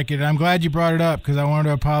it. I'm glad you brought it up because I wanted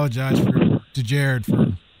to apologize to Jared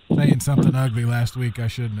for saying something ugly last week. I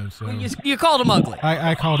shouldn't have. So You called him ugly.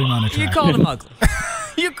 I called him on the track. You called him ugly.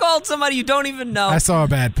 You called somebody you don't even know. I saw a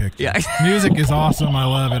bad picture. Yeah. Music is awesome. I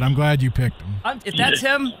love it. I'm glad you picked him. If that's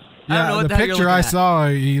him, I Yeah, don't know what the the hell you're picture looking I at. saw,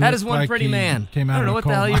 That is one pretty man. Came out I don't know of what a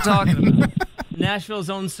the hell coal you're talking mine. about. Nashville's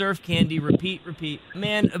own Surf Candy. Repeat.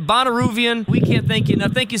 Man, Bonnaroovian, we can't thank you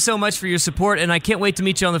enough. Thank you so much for your support, and I can't wait to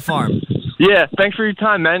meet you on the farm. Yeah, thanks for your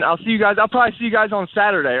time, man. I'll see you guys. I'll probably see you guys on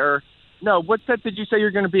Saturday. Or no, what set did you say you're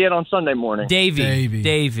going to be at on Sunday morning?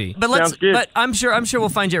 Davey. But Sounds good. But I'm sure we'll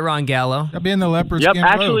find you at Ron Gallo. I'll be in the leopard skin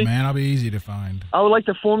robe, man. I'll be easy to find. I would like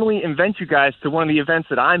to formally invite you guys to one of the events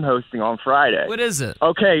that I'm hosting on Friday. What is it?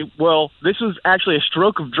 Okay, well, this was actually a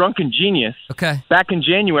stroke of drunken genius. Okay. Back in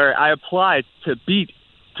January, I applied to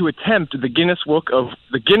attempt the Guinness Book of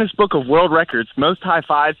World Records most high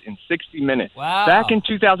fives in 60 minutes. Wow. Back in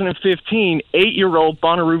 2015, 8-year-old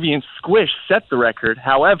Bonnaroovian Squish set the record.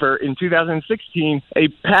 However, in 2016, a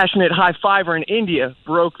passionate high fiver in India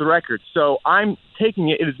broke the record. So I'm taking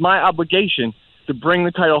it. It is my obligation to bring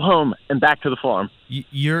the title home and back to the farm.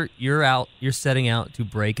 You're setting out to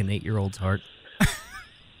break an 8-year-old's heart.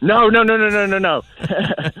 No.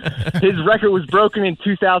 His record was broken in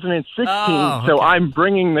 2016, so I'm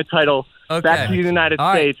bringing the title back to the United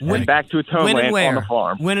States and back to its homeland on the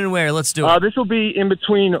farm. When and where? Let's do it. This will be in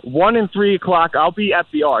between 1 and 3 o'clock. I'll be at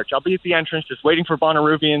the arch. I'll be at the entrance just waiting for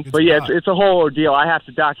Bonnaroovian. But yeah, it's a whole ordeal. I have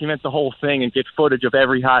to document the whole thing and get footage of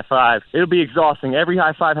every high five. It'll be exhausting. Every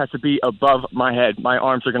high five has to be above my head. My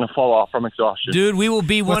arms are going to fall off from exhaustion. Dude, we will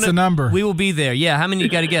be What's the number? We will be there. Yeah, how many you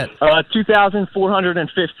got to get?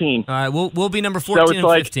 2,415. All right, we'll be number 14 and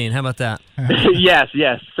 15. How about that? Yes.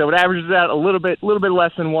 So it averages out a little bit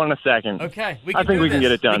less than 1 a second. Okay, I think we can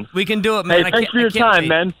get it done. We can do it, man. Hey, thanks for your time,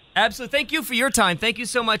 man. Absolutely. Thank you for your time. Thank you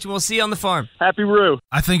so much, and we'll see you on the farm. Happy Roo.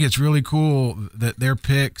 I think it's really cool that their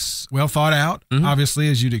picks, well thought out, obviously,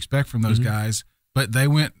 as you'd expect from those guys. But they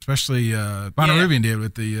went, especially Bonnaroovian did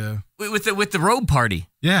with the with the robe party.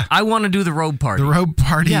 Yeah, I want to do the robe party. The robe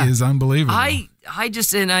party is unbelievable. I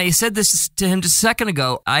just, and I said this to him just a second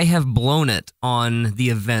ago, I have blown it on the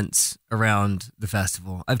events around the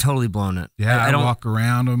festival. I've totally blown it. Yeah, I don't walk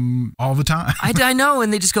around them all the time. I know,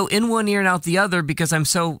 and they just go in one ear and out the other because I'm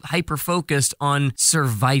so hyper focused on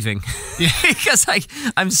surviving. Yeah. Because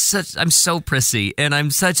I'm so prissy and I'm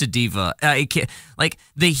such a diva. I can't, like,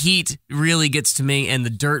 the heat really gets to me and the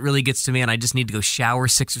dirt really gets to me, and I just need to go shower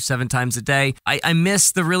 6 or 7 times a day. I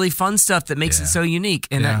miss the really fun stuff that makes it so unique,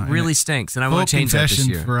 and that really stinks. And I want to change that this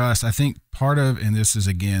year. For us, I think part of, and this is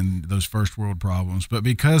again those first world problems, but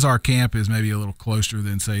because our camp is maybe a little closer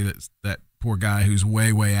than say that poor guy who's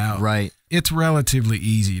way out, right? It's relatively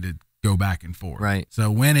easy to go back and forth, right?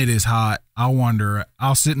 So when it is hot,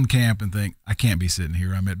 I'll sit in camp and think, I can't be sitting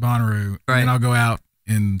here. I'm at Bonnaroo, right? And I'll go out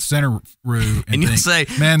in center row and you'll think, say,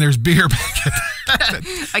 man, there's beer back at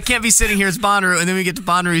I can't be sitting here as Bonnaroo. And then we get to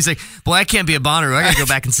Bonnaroo, he's like, boy, I can't be a Bonnaroo. I got to go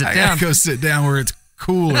back and sit down. I got to go sit down where it's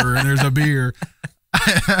cooler and there's a beer.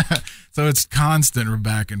 So it's constant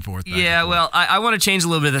back and forth. Well, I want to change a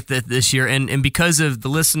little bit of that this year. And because of the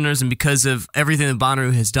listeners and because of everything that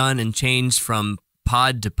Bonnaroo has done and changed from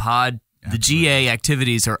pod to pod The GA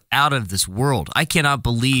activities are out of this world. I can't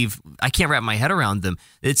wrap my head around them.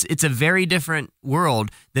 It's a very different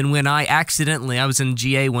world than when I was in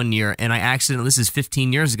GA one year and this is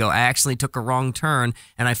 15 years ago, I accidentally took a wrong turn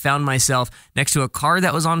and I found myself next to a car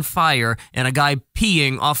that was on fire and a guy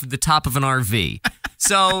peeing off of the top of an RV.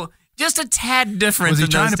 So just a tad different. Was he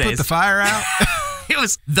than trying those to days. put the fire out?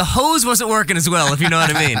 The hose wasn't working as well, if you know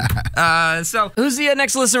what I mean. So who's the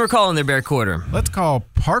next listener we're calling there, Barry Quarter? Let's call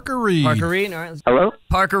Parker Reed. Parker Reed, all right. Hello?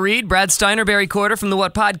 Parker Reed, Brad Steiner, Barry Quarter from the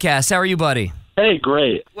What Podcast. How are you, buddy? Hey,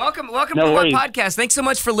 great. Welcome to the What Podcast. Thanks so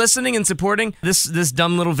much for listening and supporting this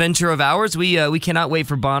dumb little venture of ours. We cannot wait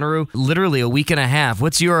for Bonnaroo. Literally a week and a half.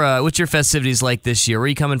 What's your festivities like this year? Where are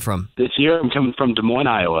you coming from? This year, I'm coming from Des Moines,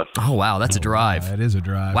 Iowa. Oh wow, that's a drive. That is a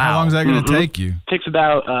drive. Wow. How long is that going to take you? Takes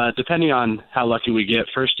about, depending on how lucky we get.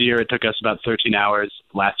 First year, it took us about 13 hours.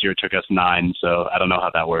 Last year, it took us 9. So I don't know how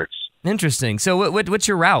that works. Interesting. So what's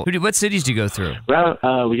your route? What cities do you go through?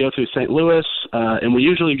 We go through St. Louis, and we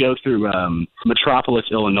usually go through Metropolis,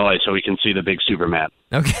 Illinois, so we can see the big Superman.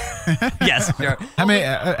 Okay. Yes. Sure. How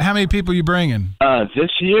many people you bringing? This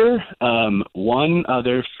year, one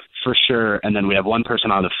other for sure, and then we have one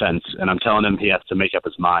person on the fence, and I'm telling him he has to make up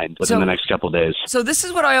his mind within the next couple of days. So this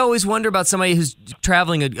is what I always wonder about somebody who's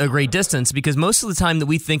traveling a great distance, because most of the time that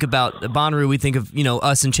we think about Bonnaroo, we think of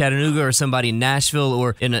us in Chattanooga or somebody in Nashville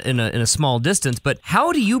or in a small distance. But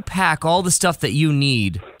how do you pack all the stuff that you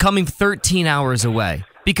need coming 13 hours away?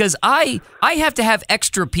 Because I have to have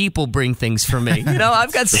extra people bring things for me.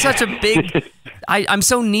 I've got such a big... I'm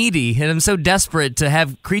so needy and I'm so desperate to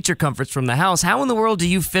have creature comforts from the house. How in the world do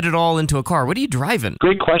you fit it all into a car? What are you driving?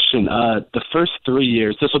 Great question. The first 3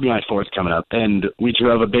 years, this will be my fourth coming up, and we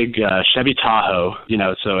drove a big Chevy Tahoe,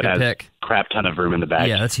 so it has crap ton of room in the back.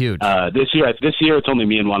 Yeah, that's huge. This year it's only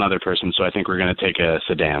me and one other person, so I think we're going to take a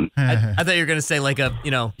sedan. I thought you were going to say like a,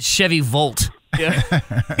 Chevy Volt. Yeah.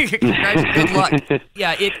 Good luck.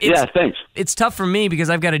 Yeah, yeah, thanks. It's tough for me because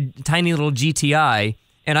I've got a tiny little GTI.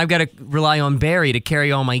 And I've got to rely on Barry to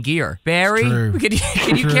carry all my gear. Barry,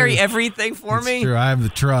 can you carry everything for me? True. I have the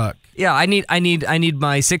truck. Yeah, I need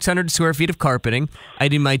my 600 square feet of carpeting. I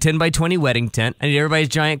need my 10 by 20 wedding tent. I need everybody's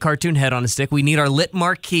giant cartoon head on a stick. We need our lit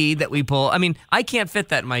marquee that we pull. I mean, I can't fit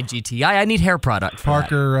that in my GTI. I need hair product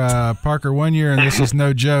for Parker, one year, and this is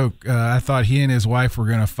no joke, I thought he and his wife were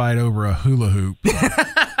going to fight over a hula hoop.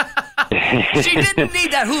 She didn't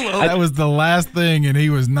need that hula hoop. That was the last thing, and he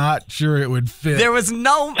was not sure it would fit. There was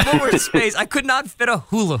no more space. I could not fit a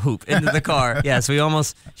hula hoop into the car. Yeah, so she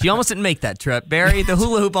almost didn't make that trip. Barry, the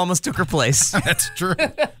hula hoop almost took her place. That's true. All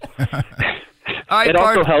right, it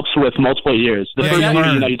also helps with multiple years. The first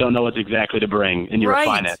year, you don't know what exactly to bring, and you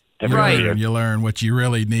refine it. Every year. You learn what you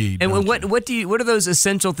really need. And what are those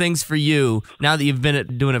essential things for you now that you've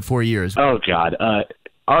been doing it 4 years? Oh God.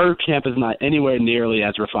 Our camp is not anywhere nearly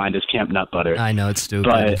as refined as Camp Nut Butter. I know, it's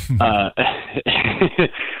stupid. But,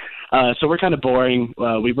 so we're kind of boring.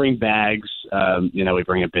 We bring bags. We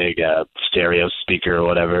bring a big stereo speaker or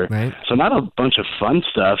whatever. Right. So not a bunch of fun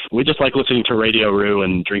stuff. We just like listening to Radio Roo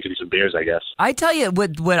and drinking some beers, I guess. I tell you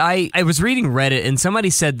what I was reading Reddit, and somebody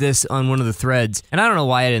said this on one of the threads, and I don't know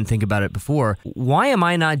why I didn't think about it before. Why am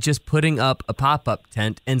I not just putting up a pop-up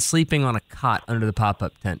tent and sleeping on a cot under the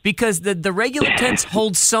pop-up tent? Because the regular tents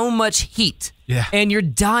hold so much heat. Yeah. And you're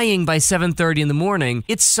dying by 7:30 in the morning.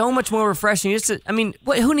 It's so much more refreshing.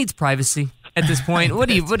 Who needs privacy at this point? What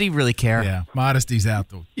do you really care? Yeah, modesty's out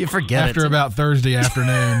though. You forget after about Thursday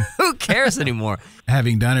afternoon. Who cares anymore?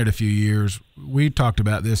 Having done it a few years, we talked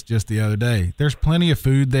about this just the other day. There's plenty of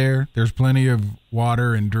food there. There's plenty of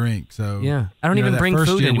water and drink. So yeah, I don't even bring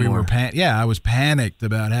food anymore. I was panicked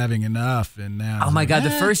about having enough, and now. Oh my God!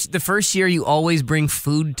 The first year you always bring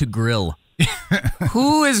food to grill.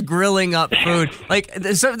 Who is grilling up food? Like,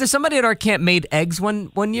 there's somebody at our camp made eggs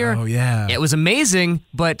one year. Oh yeah, it was amazing,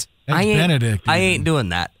 but I ain't doing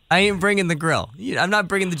that. I ain't bringing the grill. I'm not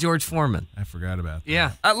bringing the George Foreman. I forgot about that.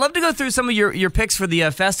 Yeah, I'd love to go through some of your picks for the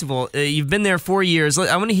festival. You've been there 4 years.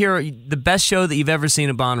 I want to hear the best show that you've ever seen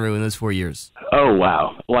at Bonnaroo in those 4 years. Oh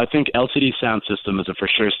wow! Well, I think LCD Sound System is a for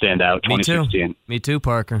sure standout. 2016. Me too,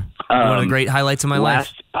 Parker. One of the great highlights of my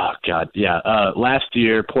life. Oh God, yeah. Last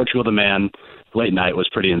year, Portugal the Man. Late night was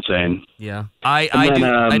pretty insane. Yeah, I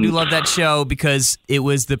do love that show because it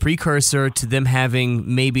was the precursor to them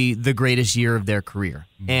having maybe the greatest year of their career.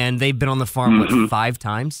 And they've been on the farm 5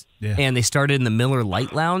 times. Yeah. And they started in the Miller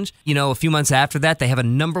Lite Lounge. A few months after that, they have a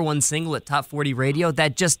 #1 single at Top 40 Radio.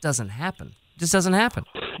 That just doesn't happen. Just doesn't happen.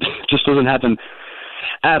 Just doesn't happen.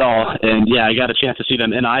 at all. And yeah, I got a chance to see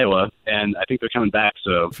them in Iowa, and I think they're coming back.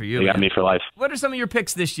 So for you, they got me for life. What are some of your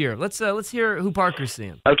picks this year? Let's hear who Parker's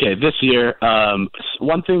seeing. Okay, this year,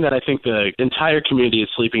 one thing that I think the entire community is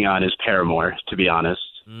sleeping on is Paramore. To be honest.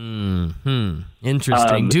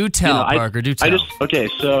 Interesting. Do tell, Parker. Do tell. Okay,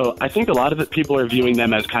 so I think a lot of people are viewing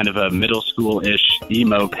them as kind of a middle school-ish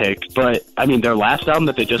emo pick, but I mean, their last album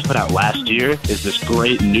that they just put out last year is this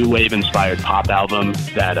great new wave-inspired pop album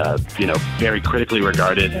that very critically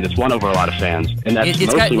regarded, and it's won over a lot of fans. And that's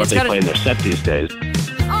mostly what they play in their set these days.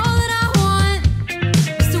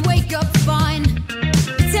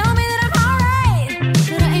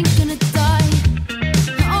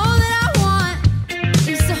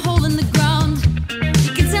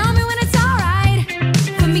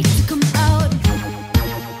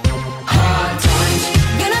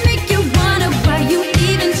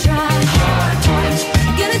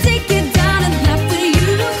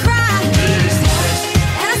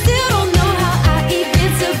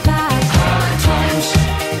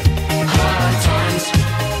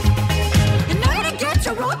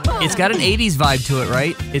 It's got an 80s vibe to it,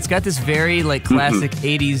 right? It's got this very classic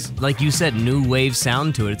 80s, like you said, new wave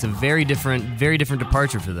sound to it. It's a very different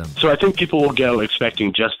departure for them. So I think people will go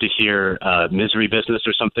expecting just to hear Misery Business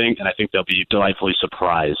or something, and I think they'll be delightfully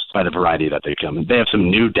surprised by the variety that they come. They have some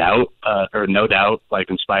No Doubt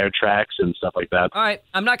inspired tracks and stuff like that. All right,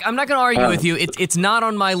 I'm not going to argue with you. It's not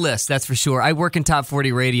on my list, that's for sure. I work in Top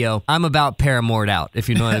 40 Radio. I'm about Paramore'd out, if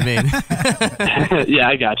you know what I mean. Yeah,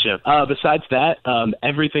 I gotcha. Besides that,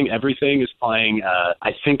 Everything is playing,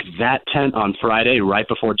 I think, that tent on Friday right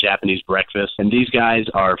before Japanese breakfast. And these guys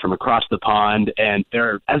are from across the pond, and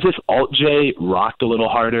they're as if Alt-J rocked a little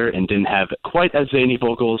harder and didn't have quite as zany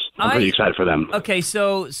vocals. I'm pretty excited for them. Okay,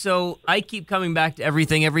 so I keep coming back to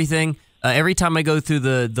everything. Every time I go through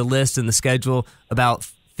the list and the schedule about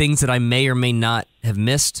things that I may or may not have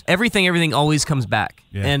missed. Everything always comes back.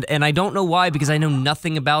 Yeah. And I don't know why, because I know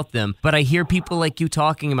nothing about them, but I hear people like you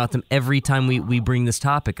talking about them every time we bring this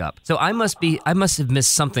topic up. So I must have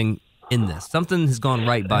missed something in this. Something has gone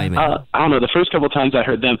right by me. I don't know. The first couple of times I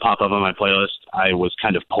heard them pop up on my playlist, I was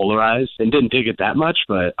kind of polarized and didn't dig it that much,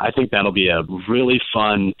 but I think that'll be a really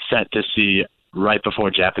fun set to see right before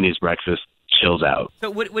Japanese breakfast chills out. So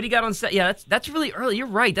what do you got on set? Yeah, that's really early. You're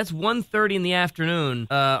right. That's 1:30 in the afternoon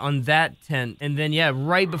on that tent. And then,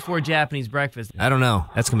 right before Japanese breakfast. I don't know.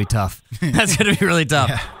 That's going to be tough. That's going to be really tough.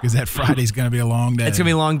 Because that Friday's going to be a long day. It's going to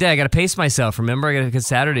be a long day. I got to pace myself. Remember, because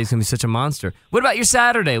Saturday's going to be such a monster. What about your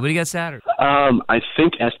Saturday? What do you got Saturday? I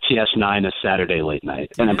think STS9 is Saturday late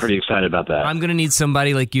night, and I'm pretty excited about that. I'm going to need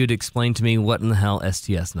somebody like you to explain to me what in the hell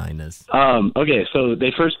STS9 is. Okay, so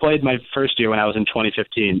they first played my first year when I was in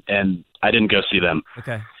 2015, and I didn't go see them.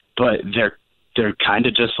 Okay. But they're kind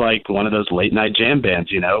of just like one of those late night jam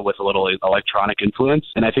bands, with a little electronic influence.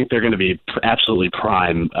 And I think they're going to be absolutely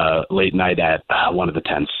prime late night at one of the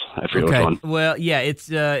tents. I forget which one. Well, yeah,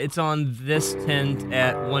 it's on this tent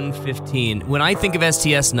at 1:15. When I think of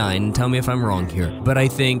STS9, tell me if I'm wrong here, but I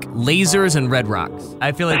think lasers and Red Rocks.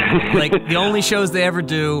 I feel like the only shows they ever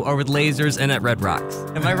do are with lasers and at Red Rocks.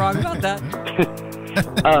 Am I wrong about that?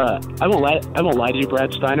 I won't lie to you,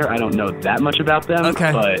 Brad Steiner. I don't know that much about them.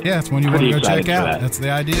 Okay. But yeah, it's one you want to go check out. That's the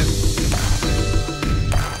idea.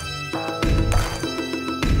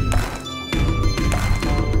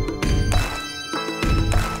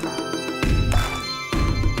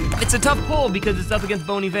 It's a tough pull because it's up against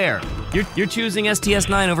Bon Iver. You're choosing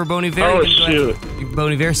STS9 over Bon Iver. Oh shoot!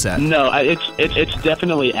 Bon Iver set. No, it's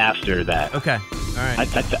definitely after that. Okay. All right.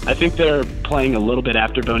 I think they're playing a little bit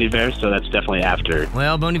after Bon Iver, so that's definitely after.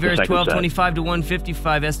 Well, Bon Iver is 12:25 to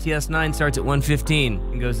 1:55. STS9 starts at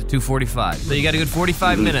 1:15 and goes to 2:45. So you got a good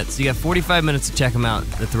 45 minutes. You got 45 minutes to check them out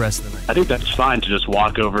the rest of the night. I think that's fine to just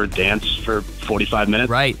walk over, dance for 45 minutes.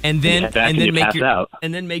 Right, and then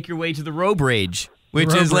make your way to the Robe Rage.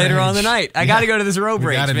 Which is later on the night. I got to go to this robe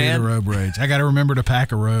rage, man. I got to do the robe rage. I got to remember to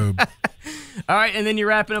pack a robe. All right, and then you're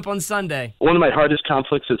wrapping up on Sunday. One of my hardest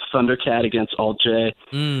conflicts is Thundercat against Alt-J.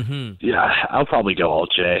 Mm-hmm. Yeah, I'll probably go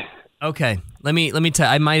Alt-J. Okay, let me tell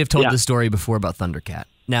you. I might have told this story before about Thundercat.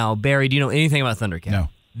 Now, Barry, do you know anything about Thundercat? No.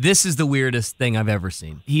 This is the weirdest thing I've ever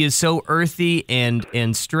seen. He is so earthy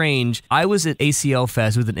and strange. I was at ACL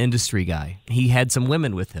Fest with an industry guy. He had some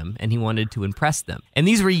women with him, and he wanted to impress them. And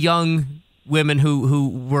these were young women who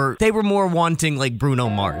were more wanting like Bruno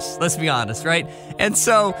Mars. Let's be honest, right? And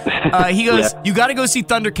so he goes, "You got to go see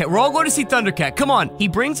Thundercat. We're all going to see Thundercat. Come on." He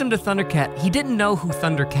brings him to Thundercat. He didn't know who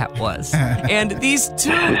Thundercat was, and these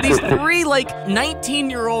three like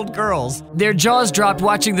 19-year-old girls, their jaws dropped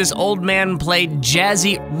watching this old man play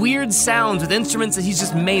jazzy, weird sounds with instruments that he's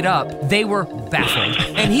just made up. They were baffled,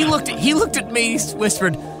 and he looked at me,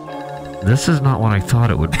 whispered, "This is not what I thought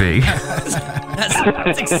it would be."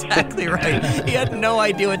 That's exactly right. He had no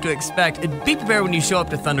idea what to expect. And be prepared when you show up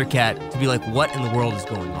to Thundercat to be like, what in the world is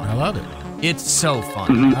going on? I love it. It's so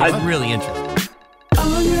fun. It's really interesting.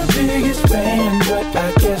 I'm your biggest fan, but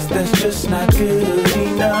I guess that's just not good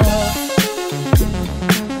enough.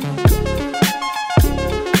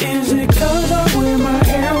 Is it 'cause I wear my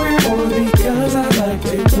hair weird, or because I like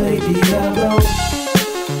to play Diablo?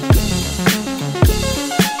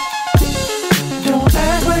 Don't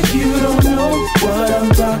act like you don't know what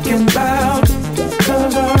I'm talking about,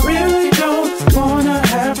 'cause I really don't wanna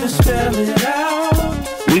have to spell it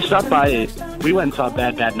out. We stopped by. We went and saw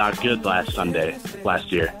Bad Bad Not Good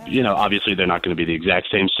last year. You know, obviously they're not going to be the exact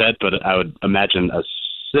same set, but I would imagine a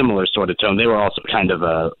similar sort of tone. They were also kind of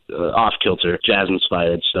off-kilter,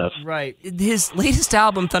 jazz-inspired stuff. Right. His latest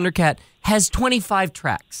album, Thundercat, has 25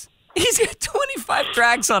 tracks. He's got 25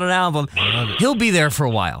 tracks on an album. He'll be there for a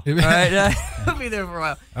while. All right? He'll be there for a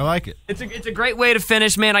while. I like it. It's a great way to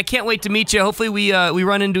finish, man. I can't wait to meet you. Hopefully we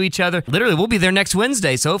run into each other. Literally, we'll be there next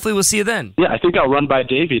Wednesday, so hopefully we'll see you then. Yeah, I think I'll run by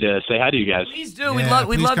Davey to say hi to you guys. Please do. We'd love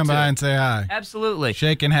please come to. by and say hi. Absolutely.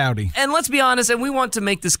 Shake and howdy. And let's be honest, and we want to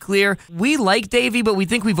make this clear. We like Davey, but we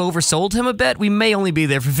think we've oversold him a bit. We may only be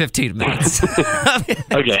there for 15 minutes.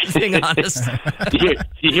 Okay. Just being honest.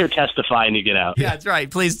 you hear testify and you get out. Yeah, that's right.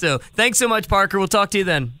 Please do. Thanks so much, Parker. We'll talk to you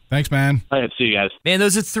then. Thanks, man. All right, see you guys. Man,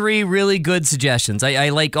 those are three really good suggestions. I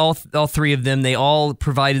like all three of them. They all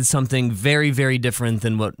provided something very, very different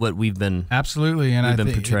than what we've been absolutely, and I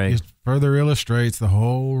think portraying. It further illustrates the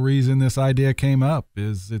whole reason this idea came up.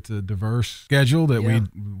 Is it's a diverse schedule that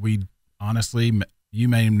we honestly, you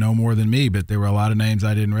may know more than me, but there were a lot of names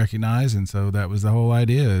I didn't recognize, and so that was the whole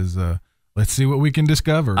idea. Is let's see what we can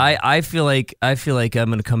discover. I feel like I'm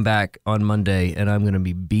going to come back on Monday and I'm going to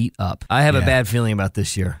be beat up. I have a bad feeling about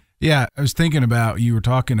this year. Yeah, I was thinking about, you were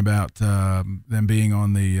talking about them being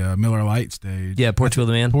on the Miller Lite stage. Yeah, Portugal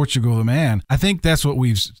the Man. Portugal the Man. I think that's what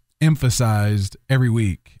we've emphasized every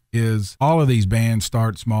week, is all of these bands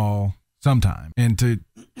start small sometime. And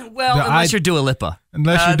unless you're Dua Lipa.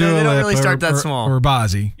 Unless you're Dua Lipa. They don't really start that small. Or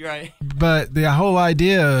Bazzi. You're right. But the whole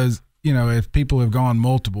idea is, you know, if people have gone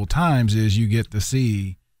multiple times, is you get to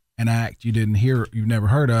see an act you've never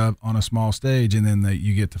heard of on a small stage, and then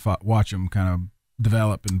you get to watch them kind of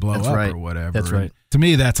develop and blow up or whatever. That's right. And to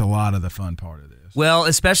me, that's a lot of the fun part of this. Well,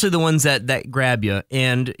 especially the ones that grab you.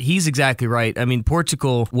 And he's exactly right. I mean,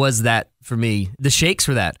 Portugal was that for me. The Shakes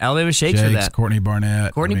were that. Alabama Shakes were that. Courtney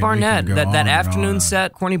Barnett. That afternoon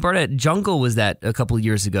set. Courtney Barnett. Jungle was that a couple of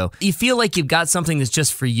years ago. You feel like you've got something that's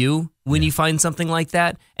just for you when you find something like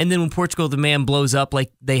that. And then when Portugal the Man blows up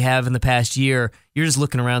like they have in the past year, you're just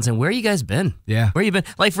looking around saying, where you guys been? Yeah. Where you been?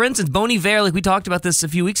 Like, for instance, Bon Iver, like we talked about this a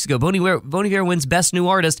few weeks ago. Bon Iver wins Best New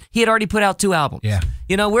Artist. He had already put out 2 albums. Yeah.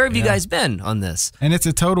 You know, where have you guys been on this? And it's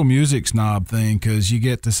a total music snob thing, because you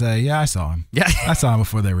get to say, I saw him. Yeah. I saw him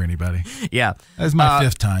before they were anybody. Yeah. That's my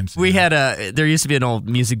 5th time. We had there used to be an old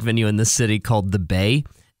music venue in this city called The Bay.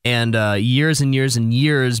 And years and years and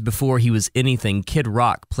years before he was anything, Kid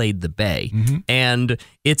Rock played the Bay. Mm-hmm. And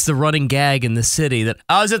it's the running gag in the city that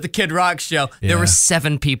I was at the Kid Rock show. Yeah. There were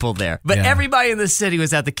 7 people there. But everybody in the city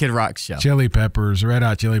was at the Kid Rock show. Red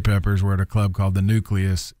Hot Chili Peppers were at a club called The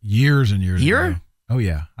Nucleus years and years ago. Oh,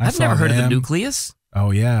 yeah. I've never heard of The Nucleus.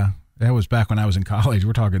 Oh, yeah. That was back when I was in college.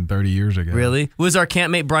 We're talking 30 years ago. Really? Was our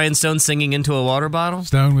campmate Brian Stone singing into a water bottle?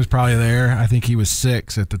 Stone was probably there. I think he was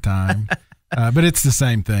 6 at the time. But it's the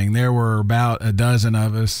same thing. There were about a dozen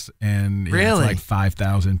of us, and it's like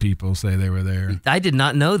 5,000 people say they were there. I did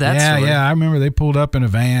not know that story. Yeah, I remember they pulled up in a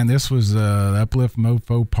van. This was the Uplift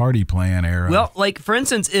Mofo Party Plan era. Well, like, for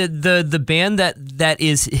instance, the band that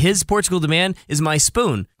is his Portugal the Man is My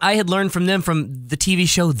Spoon. I had learned from them from the TV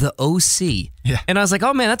show The O.C. Yeah. And I was like,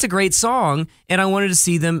 oh, man, that's a great song. And I wanted to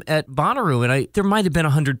see them at Bonnaroo. And there might have been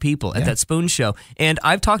 100 people at that Spoon show. And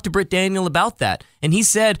I've talked to Britt Daniel about that. And he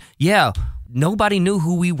said, nobody knew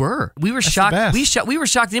who we were. We were shocked. We were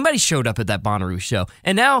shocked anybody showed up at that Bonnaroo show.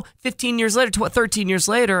 And now, 13 years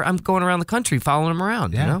later, I'm going around the country following them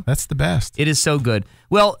around. Yeah, you know? That's the best. It is so good.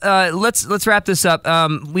 Well, let's wrap this up.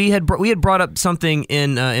 We had brought up something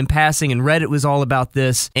in passing, and Reddit was all about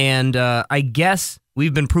this. And I guess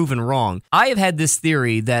we've been proven wrong. I have had this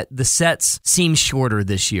theory that the sets seem shorter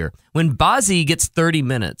this year. When Bazzi gets 30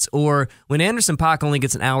 minutes, or when Anderson .Paak only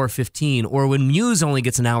gets an hour 15, or when Muse only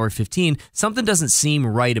gets an hour 15, something doesn't seem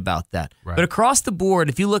right about that. Right. But across the board,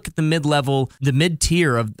 if you look at the mid-level, the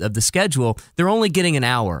mid-tier of the schedule, they're only getting an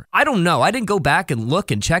hour. I don't know. I didn't go back and look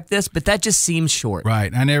and check this, but that just seems short.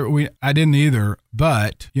 Right. I didn't either,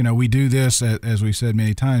 but, we do this, as we've said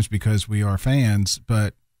many times, because we are fans,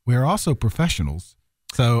 but we are also professionals.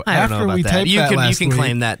 So I don't know after about we that. taped You that can last week,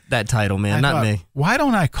 claim that title, man, not me. Why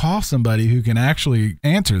don't I call somebody who can actually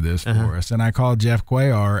answer this for us? And I called Jeff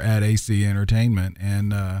Cuellar at AC Entertainment,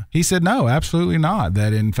 and he said no, absolutely not.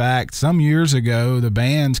 That in fact, some years ago, the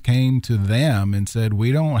bands came to them and said,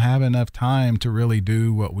 we don't have enough time to really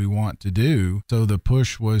do what we want to do. So the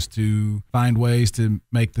push was to find ways to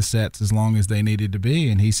make the sets as long as they needed to be.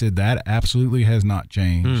 And he said that absolutely has not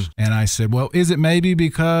changed. And I said, well, is it maybe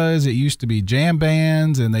because it used to be jam bands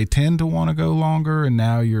and they tend to want to go longer, and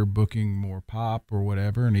now you're booking more pop or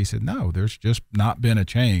whatever? And he said, no, there's just not been a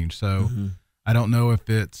change. So I don't know if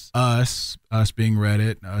it's us being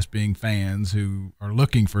Reddit, us being fans who are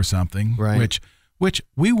looking for something, which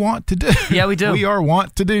we want to do. Yeah, we do. We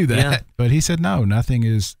want to do that. Yeah. But he said, no, nothing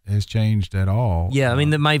has changed at all. Yeah, I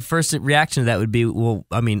mean, my first reaction to that would be, well,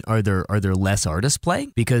 I mean, are there less artists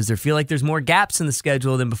playing? Because there feel like there's more gaps in the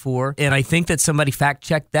schedule than before. And I think that somebody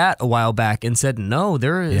fact-checked that a while back and said, no,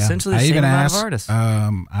 they're essentially the same amount of artists.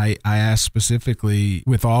 I asked specifically,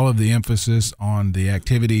 with all of the emphasis on the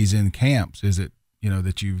activities in camps, is it,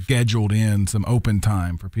 that you've scheduled in some open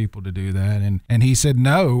time for people to do that? And he said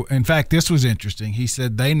no. In fact, this was interesting. He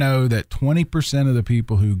said they know that 20% of the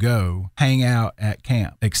people who go hang out at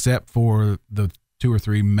camp, except for the 2 or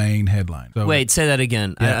 3 main headliners. So, wait, say that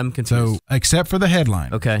again. Yeah, I'm confused. So except for the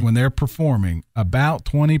headline, when they're performing, about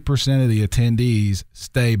 20% of the attendees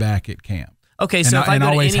stay back at camp. Okay, so if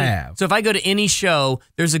I go to any show,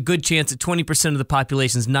 there's a good chance that 20% of the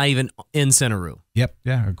population is not even in Bonnaroo. Yep.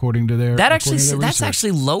 Yeah. According to their that's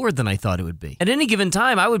actually lower than I thought it would be. At any given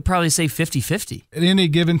time, I would probably say 50-50. At any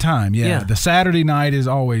given time, yeah. The Saturday night is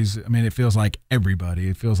always. I mean, it feels like everybody.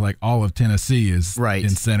 It feels like all of Tennessee is in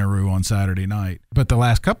Bonnaroo on Saturday night. But the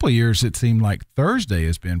last couple of years, it seemed like Thursday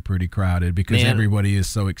has been pretty crowded because everybody is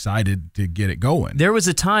so excited to get it going. There was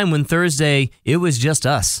a time when Thursday it was just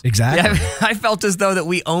us. Exactly. Yeah, I felt as though that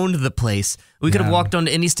we owned the place. We could have walked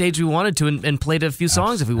onto any stage we wanted to and played a few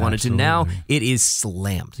songs if we wanted to. Now it is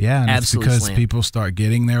slammed. Yeah, and absolutely it's because slammed. People start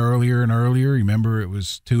getting there earlier and earlier. Remember, it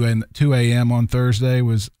was 2 a.m. on Thursday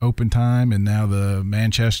was open time, and now the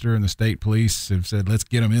Manchester and the state police have said, let's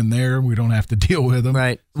get them in there. We don't have to deal with them.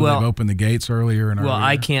 Right. So they've opened the gates earlier and earlier. Well,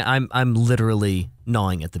 I can't. I'm literally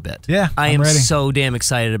gnawing at the bit. Yeah, I am ready. so damn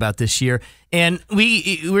excited about this year. And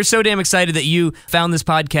we're so damn excited that you found this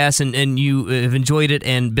podcast and you have enjoyed it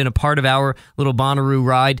and been a part of our little Bonnaroo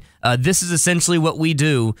ride. This is essentially what we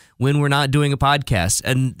do when we're not doing a podcast.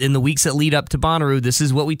 And in the weeks that lead up to Bonnaroo, this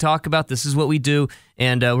is what we talk about. This is what we do.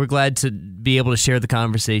 And we're glad to be able to share the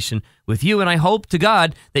conversation with you. And I hope to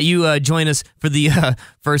God that you join us for the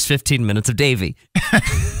first 15 minutes of Davey.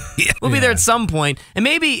 We'll be there at some point. And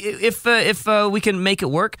maybe if we can make it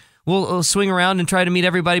work, we'll swing around and try to meet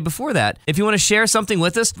everybody before that. If you want to share something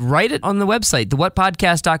with us, write it on the website,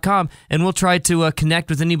 thewhatpodcast.com, and we'll try to connect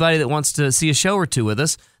with anybody that wants to see a show or two with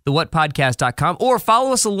us, thewhatpodcast.com, or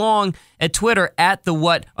follow us along at Twitter at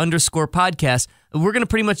 @thewhat_podcast. We're going to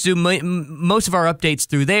pretty much do most of our updates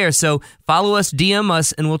through there, so follow us, DM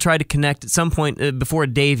us, and we'll try to connect at some point before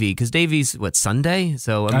Davey, because Davey's, Sunday?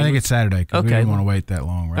 So I think it's Saturday, because we didn't want to wait that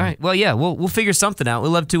long, right? All right. Well, yeah, we'll figure something out. We'd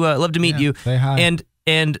love to meet you. Say hi.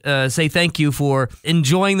 And say thank you for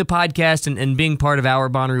enjoying the podcast and being part of our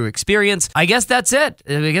Bonnaroo experience. I guess that's it.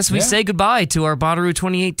 I guess we say goodbye to our Bonnaroo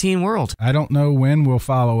 2018 world. I don't know when we'll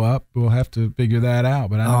follow up. We'll have to figure that out.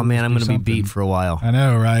 But I'm going to be beat for a while. I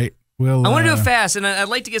know, right? I want to do it fast, and I'd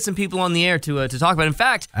like to get some people on the air to talk about it. In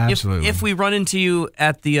fact, if we run into you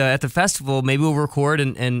at the festival, maybe we'll record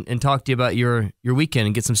and talk to you about your weekend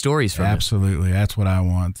and get some stories from Absolutely. That's what I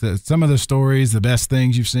want. Some of the stories, the best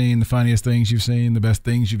things you've seen, the funniest things you've seen, the best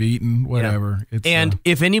things you've eaten, whatever. Yeah. And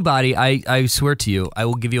if anybody, I swear to you, I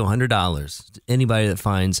will give you $100 to anybody that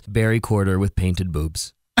finds Barry Corder with painted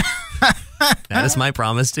boobs. That is my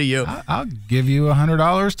promise to you. I'll give you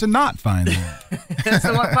 $100 to not find that. That's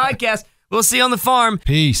the What Podcast. We'll see you on the farm.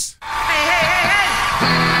 Peace. Hey.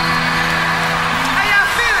 How y'all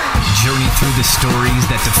feeling? Journey through the stories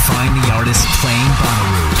that define the artists playing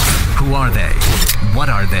Bonnaroo. Who are they? What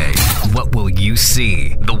are they? What will you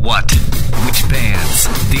see? The what? Which bands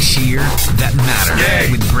this year that matter?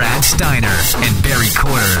 With Brad Steiner and Barry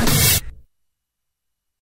Corder.